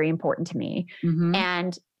is very important to me. Mm-hmm.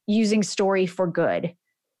 And using story for good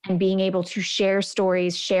and being able to share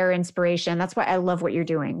stories, share inspiration. That's why I love what you're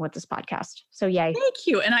doing with this podcast. So yay. Thank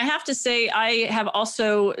you. And I have to say, I have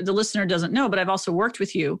also, the listener doesn't know, but I've also worked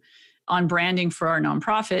with you on branding for our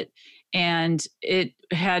nonprofit. And it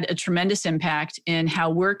had a tremendous impact in how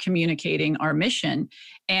we're communicating our mission.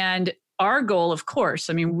 And our goal, of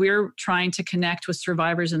course, we're trying to connect with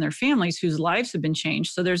survivors and their families whose lives have been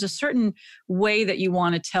changed. So there's a certain way that you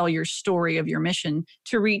want to tell your story of your mission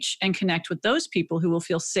to reach and connect with those people who will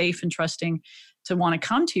feel safe and trusting to want to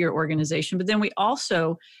come to your organization. But then we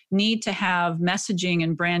also need to have messaging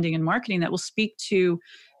and branding and marketing that will speak to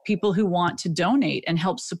people who want to donate and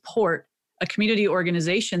help support a community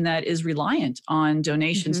organization that is reliant on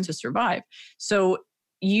donations to survive. So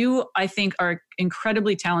you, I think, are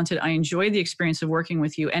incredibly talented. I enjoy the experience of working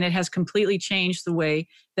with you, and it has completely changed the way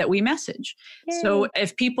that we message. Yay. So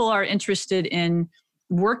if people are interested in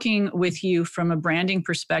working with you from a branding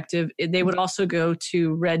perspective, they would also go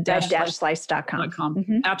to red-slice.com.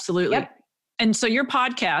 Mm-hmm. Absolutely. Yep. And so your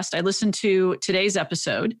podcast, I listened to today's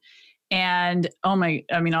episode, and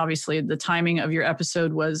obviously the timing of your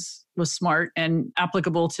episode was smart and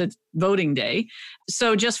applicable to voting day.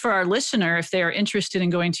 So just for our listener, if they are interested in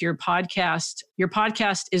going to your podcast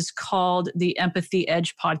is called the Empathy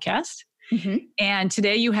Edge Podcast. Mm-hmm. And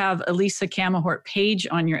today you have Elisa Camahort Page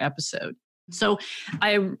on your episode. So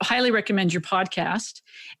I highly recommend your podcast.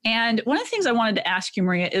 And one of the things I wanted to ask you,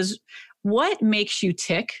 Maria, is what makes you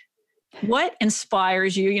tick? What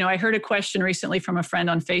inspires you? I heard a question recently from a friend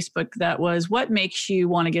on Facebook that was, what makes you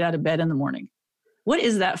want to get out of bed in the morning? What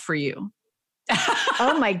is that for you?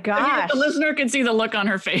 Oh my gosh. The listener can see the look on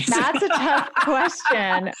her face. That's a tough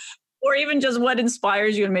question. Or even just what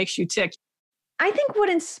inspires you and makes you tick. I think what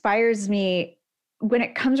inspires me when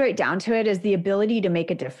it comes right down to it is the ability to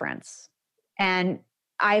make a difference. And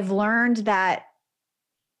I've learned that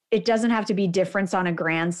it doesn't have to be difference on a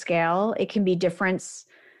grand scale. It can be difference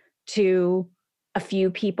to a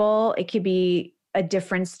few people. It could be a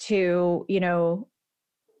difference to,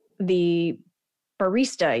 the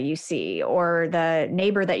barista you see, or the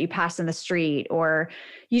neighbor that you pass in the street, or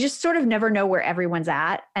you just sort of never know where everyone's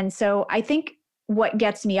at. And so I think what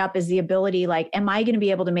gets me up is the ability, am I going to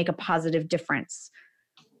be able to make a positive difference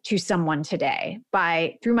to someone today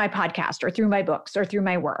through my podcast or through my books or through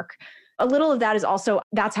my work? A little of that is also,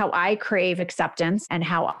 that's how I crave acceptance and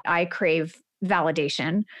how I crave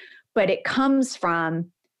validation, but it comes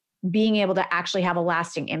from being able to actually have a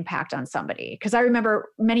lasting impact on somebody. Because I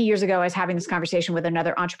remember many years ago, I was having this conversation with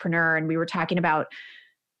another entrepreneur, and we were talking about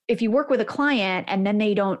if you work with a client and then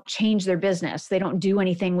they don't change their business, they don't do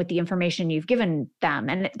anything with the information you've given them.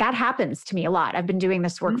 And that happens to me a lot. I've been doing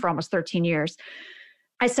this work for almost 13 years.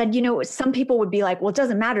 I said, some people would be like, well, it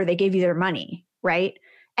doesn't matter. They gave you their money, right?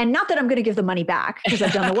 And not that I'm going to give the money back because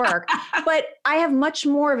I've done the work, but I have much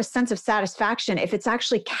more of a sense of satisfaction if it's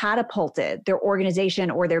actually catapulted their organization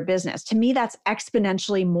or their business. To me, that's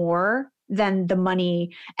exponentially more than the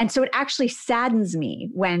money. And so it actually saddens me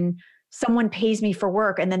when someone pays me for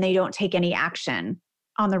work and then they don't take any action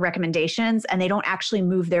on the recommendations and they don't actually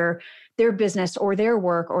move their business or their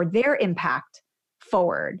work or their impact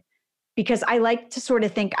forward. Because I like to sort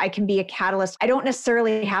of think I can be a catalyst. I don't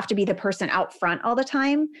necessarily have to be the person out front all the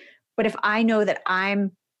time, but if I know that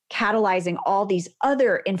I'm catalyzing all these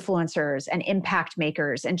other influencers and impact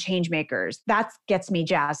makers and change makers, that gets me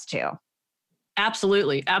jazzed too.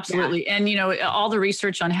 Absolutely. Absolutely. Yeah. And, all the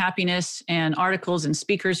research on happiness and articles and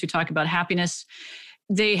speakers who talk about happiness,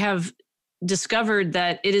 they have discovered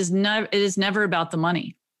that it is never about the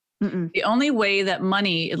money. Mm-mm. The only way that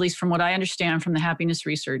money, at least from what I understand from the happiness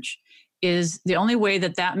research, is the only way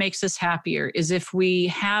that makes us happier is if we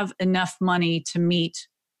have enough money to meet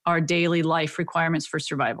our daily life requirements for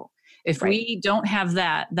survival. If we don't have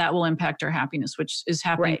that will impact our happiness, which is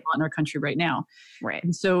happening in our country right now. Right.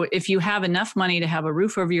 And so if you have enough money to have a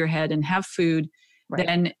roof over your head and have food,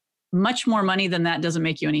 then much more money than that doesn't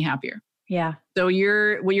make you any happier. Yeah. So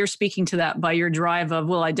you're speaking to that by your drive of,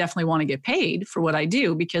 well, I definitely want to get paid for what I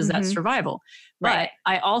do because that's survival. But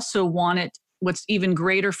I also want it. What's even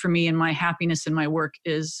greater for me in my happiness in my work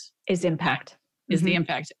is impact. Is the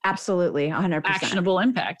impact. Absolutely. 100%. Actionable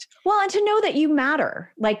impact. Well, and to know that you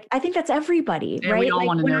matter. Like, I think that's everybody, right? We all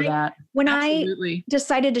want to know that. When I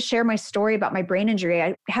decided to share my story about my brain injury,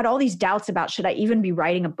 I had all these doubts about, should I even be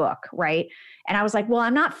writing a book, right? And I was like, well,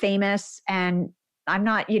 I'm not famous and I'm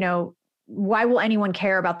not, why will anyone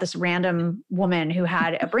care about this random woman who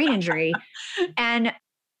had a brain injury?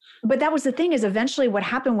 But that was the thing, is eventually what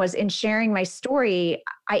happened was, in sharing my story,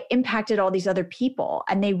 I impacted all these other people,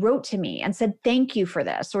 and they wrote to me and said, thank you for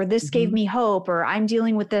this, or this gave me hope, or I'm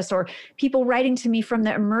dealing with this, or people writing to me from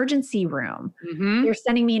the emergency room. They're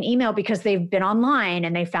sending me an email because they've been online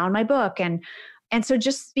and they found my book. And so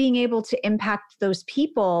just being able to impact those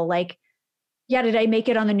people, like, yeah, did I make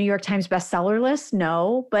it on the New York Times bestseller list?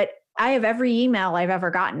 No, but I have every email I've ever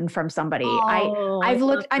gotten from somebody. I've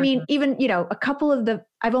looked, even,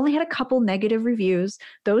 I've only had a couple negative reviews.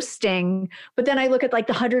 Those sting. But then I look at like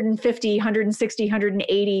the 150, 160,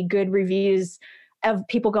 180 good reviews of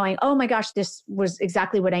people going, oh my gosh, this was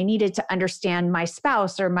exactly what I needed to understand my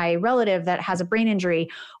spouse or my relative that has a brain injury,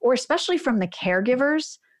 or especially from the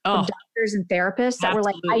caregivers, from doctors and therapists that were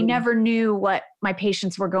like, I never knew what my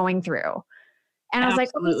patients were going through. And I was like,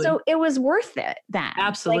 okay, so it was worth it then.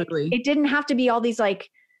 Absolutely. Like, it didn't have to be all these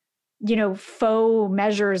faux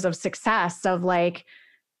measures of success of like,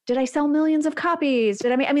 did I sell millions of copies?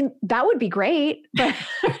 I mean, that would be great, but,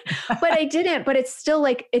 but I didn't, but it's still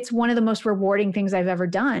like, it's one of the most rewarding things I've ever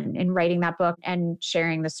done in writing that book and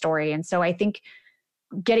sharing the story. And so I think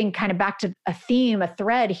getting kind of back to a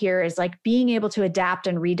thread here is like being able to adapt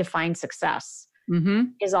and redefine success.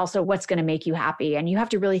 Is also what's going to make you happy. And you have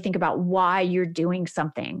to really think about why you're doing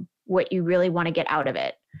something, what you really want to get out of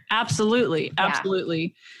it. Absolutely.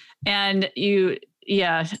 Absolutely. And you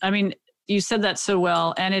said that so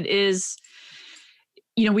well. And it is,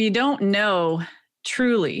 we don't know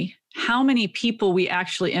truly how many people we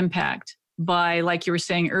actually impact by, like you were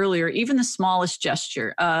saying earlier, even the smallest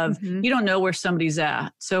gesture of, you don't know where somebody's at.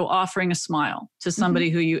 So offering a smile to somebody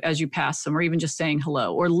who as you pass them, or even just saying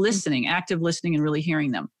hello, or listening, active listening and really hearing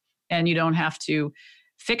them. And you don't have to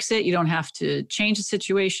fix it. You don't have to change the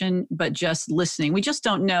situation, but just listening. We just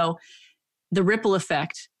don't know the ripple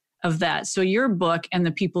effect of that. So your book and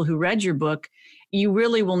the people who read your book, you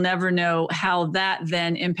really will never know how that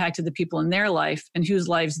then impacted the people in their life and whose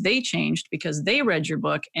lives they changed because they read your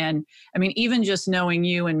book. And I mean, even just knowing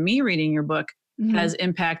you and me reading your book has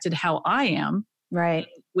impacted how I am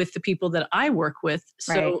with the people that I work with.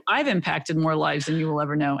 So I've impacted more lives than you will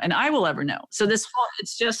ever know, and I will ever know. So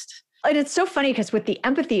it's just... And it's so funny because with the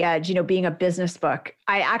Empathy Edge, being a business book,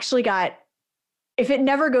 I actually got, if it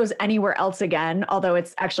never goes anywhere else again, although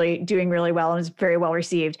it's actually doing really well and is very well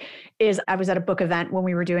received, is I was at a book event when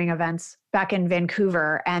we were doing events back in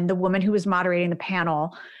Vancouver. And the woman who was moderating the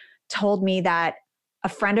panel told me that a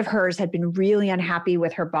friend of hers had been really unhappy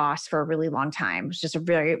with her boss for a really long time. It was just a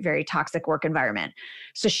very, very toxic work environment.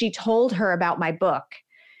 So she told her about my book,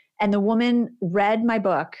 and the woman read my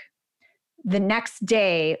book. The next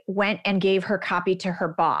day went and gave her copy to her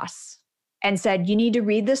boss and said, you need to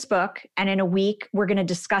read this book. And in a week, we're going to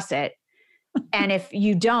discuss it. And if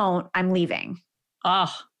you don't, I'm leaving.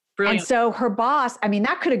 Oh, brilliant. And so her boss,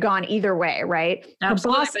 that could have gone either way, right?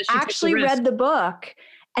 Absolutely. Her boss actually read the book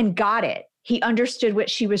and got it. He understood what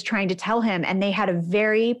she was trying to tell him. And they had a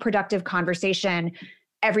very productive conversation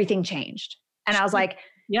everything changed. And I was like,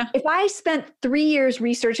 yeah, if I spent 3 years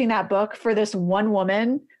researching that book for this one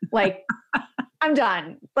woman, like I'm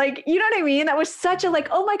done. Like, you know what I mean? That was such a like,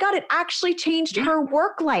 oh my God, it actually changed her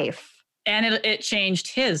work life. And it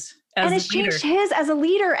changed his as and it's a leader. changed his as a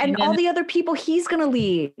leader and all the other people he's going to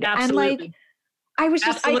lead. Absolutely. And like, I was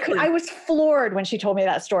just, I was floored when she told me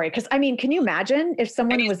that story. Cause I mean, can you imagine if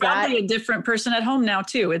someone was probably a different person at home now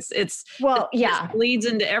too. It bleeds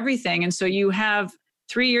into everything. And so you have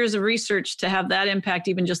 3 years of research to have that impact,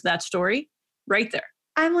 even just that story right there.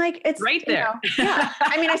 I'm like, it's right there. Yeah.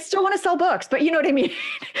 I mean, I still want to sell books, but you know what I mean?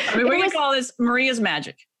 I mean, we call this Maria's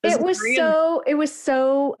magic. It was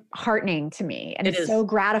so heartening to me, and it's so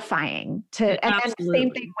gratifying to, and the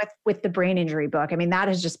same thing with the brain injury book. I mean, that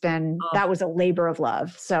has just been, that was a labor of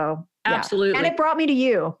love. So absolutely. And it brought me to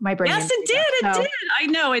you, my brain. Yes, it did. It did. I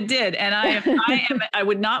know it did. And I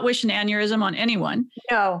would not wish an aneurysm on anyone.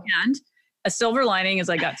 No. And a silver lining is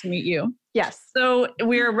I got to meet you. Yes. So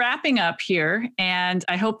we're wrapping up here, and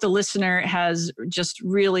I hope the listener has just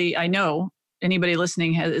really, I know anybody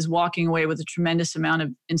listening is walking away with a tremendous amount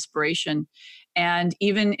of inspiration and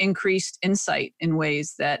even increased insight in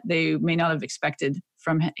ways that they may not have expected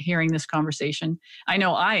from hearing this conversation. I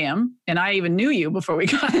know I am, and I even knew you before we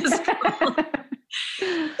got this call.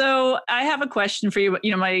 So I have a question for you.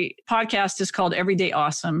 You know, my podcast is called Everyday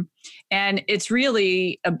Awesome, and it's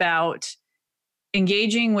really about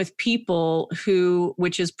engaging with people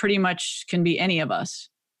which is pretty much can be any of us.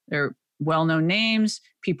 They're well-known names,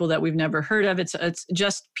 people that we've never heard of. It's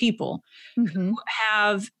just people who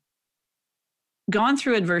have gone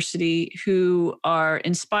through adversity, who are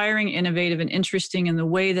inspiring, innovative, and interesting in the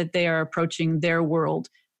way that they are approaching their world,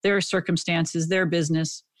 their circumstances, their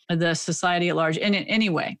business, the society at large, in any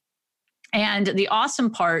way. And the awesome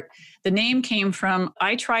part, the name came from,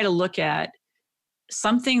 I try to look at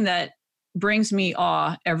something that brings me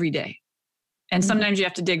awe every day. And sometimes you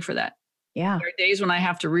have to dig for that. Yeah. There are days when I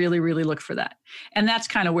have to really, really look for that. And that's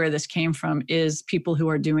kind of where this came from, is people who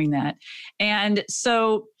are doing that. And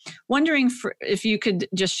so wondering if you could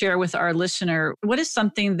just share with our listener, what is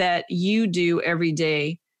something that you do every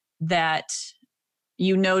day that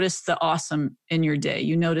you notice the awesome in your day?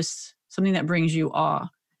 You notice something that brings you awe.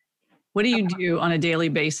 What do you do on a daily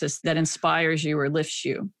basis that inspires you or lifts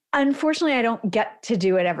you? Unfortunately, I don't get to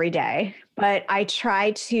do it every day, but I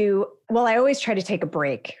always try to take a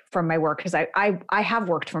break from my work, because I have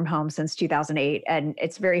worked from home since 2008, and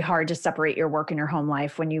it's very hard to separate your work and your home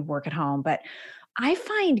life when you work at home. But I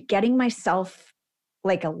find getting myself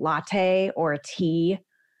like a latte or a tea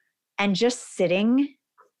and just sitting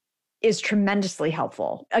is tremendously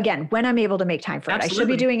helpful. Again, when I'm able to make time for it. Absolutely. I should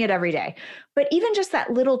be doing it every day. But even just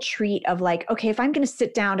that little treat of like, okay, if I'm going to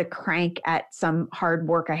sit down to crank at some hard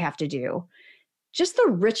work I have to do, just the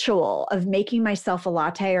ritual of making myself a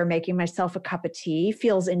latte or making myself a cup of tea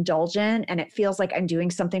feels indulgent, and it feels like I'm doing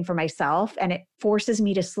something for myself, and it forces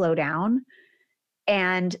me to slow down.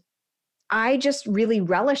 And I just really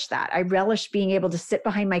relish that. I relish being able to sit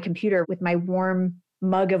behind my computer with my warm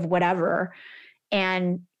mug of whatever,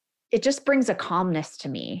 and it just brings a calmness to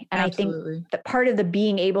me. And Absolutely. I think that part of the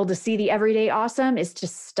being able to see the everyday awesome is to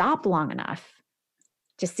stop long enough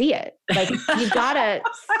to see it. Like you gotta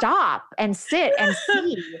stop and sit and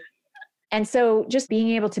see. And so just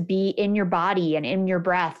being able to be in your body and in your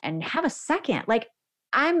breath and have a second, like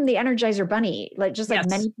I'm the Energizer Bunny, like just like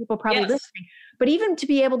many people probably listening, but even to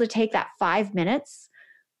be able to take that 5 minutes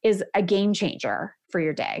is a game changer for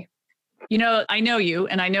your day. You know, I know you,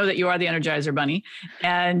 and I know that you are the Energizer Bunny.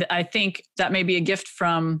 And I think that may be a gift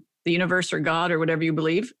from the universe or God or whatever you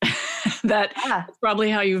believe. That's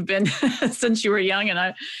probably how you've been since you were young.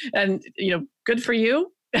 And you know, good for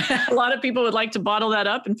you. A lot of people would like to bottle that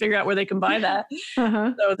up and figure out where they can buy that.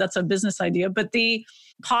 So that's a business idea. But the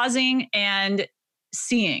pausing and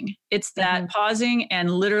seeing, it's that pausing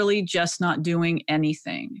and literally just not doing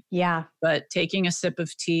anything. Yeah. But taking a sip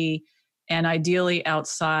of tea, and ideally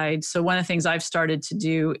outside. So one of the things I've started to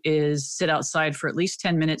do is sit outside for at least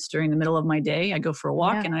 10 minutes during the middle of my day. I go for a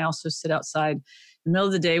walk, and I also sit outside in the middle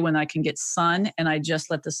of the day when I can get sun, and I just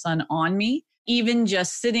let the sun on me. Even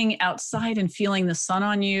just sitting outside and feeling the sun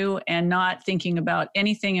on you and not thinking about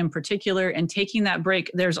anything in particular and taking that break.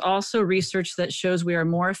 There's also research that shows we are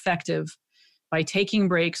more effective by taking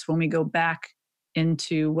breaks when we go back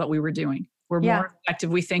into what we were doing. We're more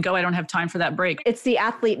effective. We think, oh, I don't have time for that break. It's the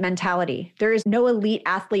athlete mentality. There is no elite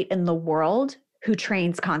athlete in the world who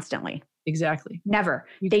trains constantly. Exactly. Never.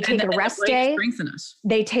 They take a rest day. Strengthen us.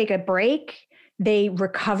 They take a break. They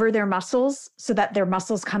recover their muscles so that their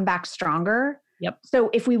muscles come back stronger. Yep. So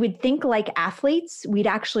if we would think like athletes, we'd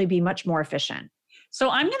actually be much more efficient. So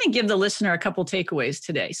I'm going to give the listener a couple takeaways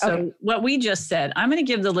today. So what we just said, I'm going to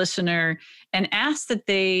give the listener and ask that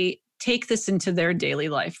they take this into their daily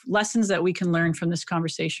life. Lessons that we can learn from this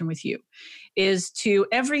conversation with you is to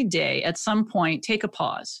every day at some point, take a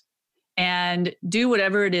pause and do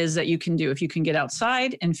whatever it is that you can do. If you can get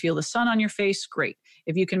outside and feel the sun on your face, great.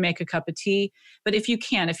 If you can make a cup of tea, but if you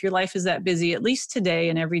can, if your life is that busy, at least today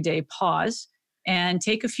and every day, pause and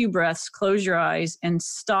take a few breaths, close your eyes and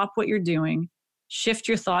stop what you're doing, shift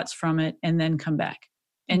your thoughts from it, and then come back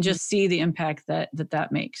and just see the impact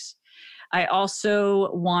that makes. I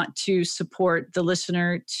also want to support the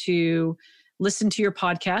listener to listen to your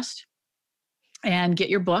podcast and get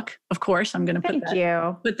your book. Of course, I'm going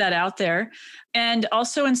to put that out there, and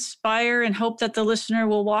also inspire and hope that the listener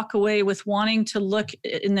will walk away with wanting to look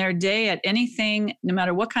in their day at anything, no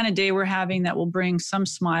matter what kind of day we're having, that will bring some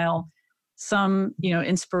smile, some,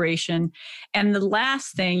 inspiration. And the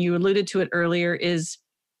last thing, you alluded to it earlier, is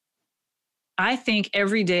I think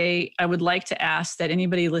every day I would like to ask that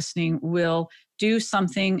anybody listening will do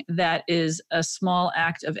something that is a small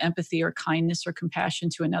act of empathy or kindness or compassion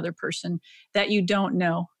to another person that you don't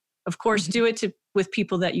know. Of course, do it with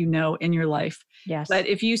people that you know in your life. Yes. But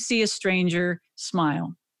if you see a stranger,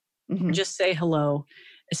 smile. Just say hello.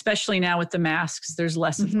 Especially now with the masks, there's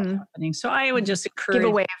less of that happening. So I would just encourage. Give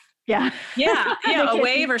a wave. Yeah. Yeah. A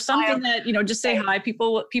wave or something that, just say hi.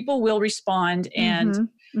 People will respond and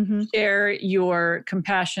share your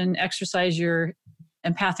compassion, exercise your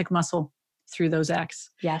empathic muscle through those acts.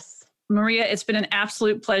 Yes. Maria, it's been an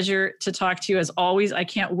absolute pleasure to talk to you as always. I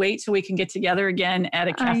can't wait till we can get together again at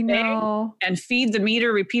a cafe and feed the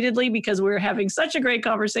meter repeatedly because we're having such a great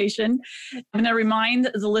conversation. I'm going to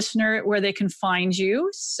remind the listener where they can find you.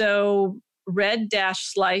 So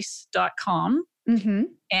red-slice.com.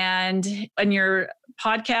 And on your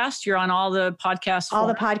podcast, you're on all the podcasts. All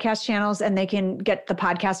the podcast channels, and they can get the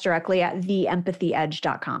podcast directly at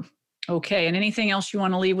theempathyedge.com. Okay. And anything else you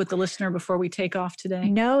want to leave with the listener before we take off today?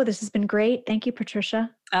 No, this has been great. Thank you, Patricia.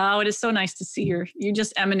 Oh, it is so nice to see you. You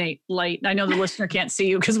just emanate light. I know the listener can't see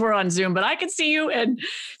you because we're on Zoom, but I can see you. And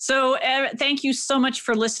so thank you so much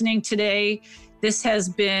for listening today. This has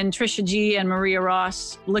been Trisha G and Maria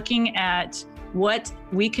Ross looking at what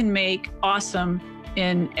we can make awesome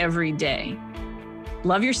in every day.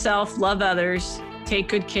 Love yourself, love others, take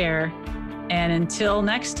good care. And until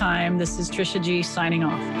next time, this is Trisha G signing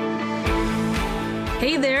off.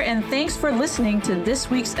 Hey there, and thanks for listening to this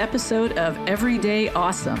week's episode of Everyday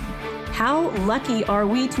Awesome. How lucky are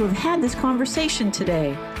we to have had this conversation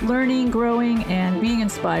today, learning, growing, and being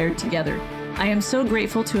inspired together. I am so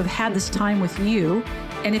grateful to have had this time with you.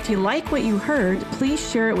 And if you like what you heard, please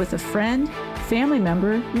share it with a friend, family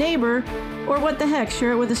member, neighbor, or what the heck,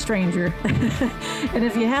 share it with a stranger. And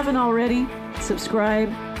if you haven't already,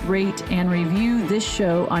 subscribe, rate, and review this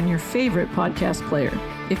show on your favorite podcast player.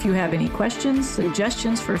 If you have any questions,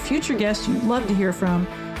 suggestions for future guests you'd love to hear from,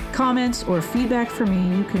 comments, or feedback for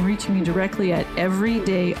me, you can reach me directly at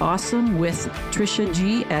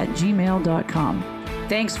everydayawesomewithtrisha@gmail.com.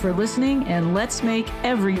 Thanks for listening, and let's make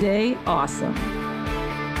every day awesome.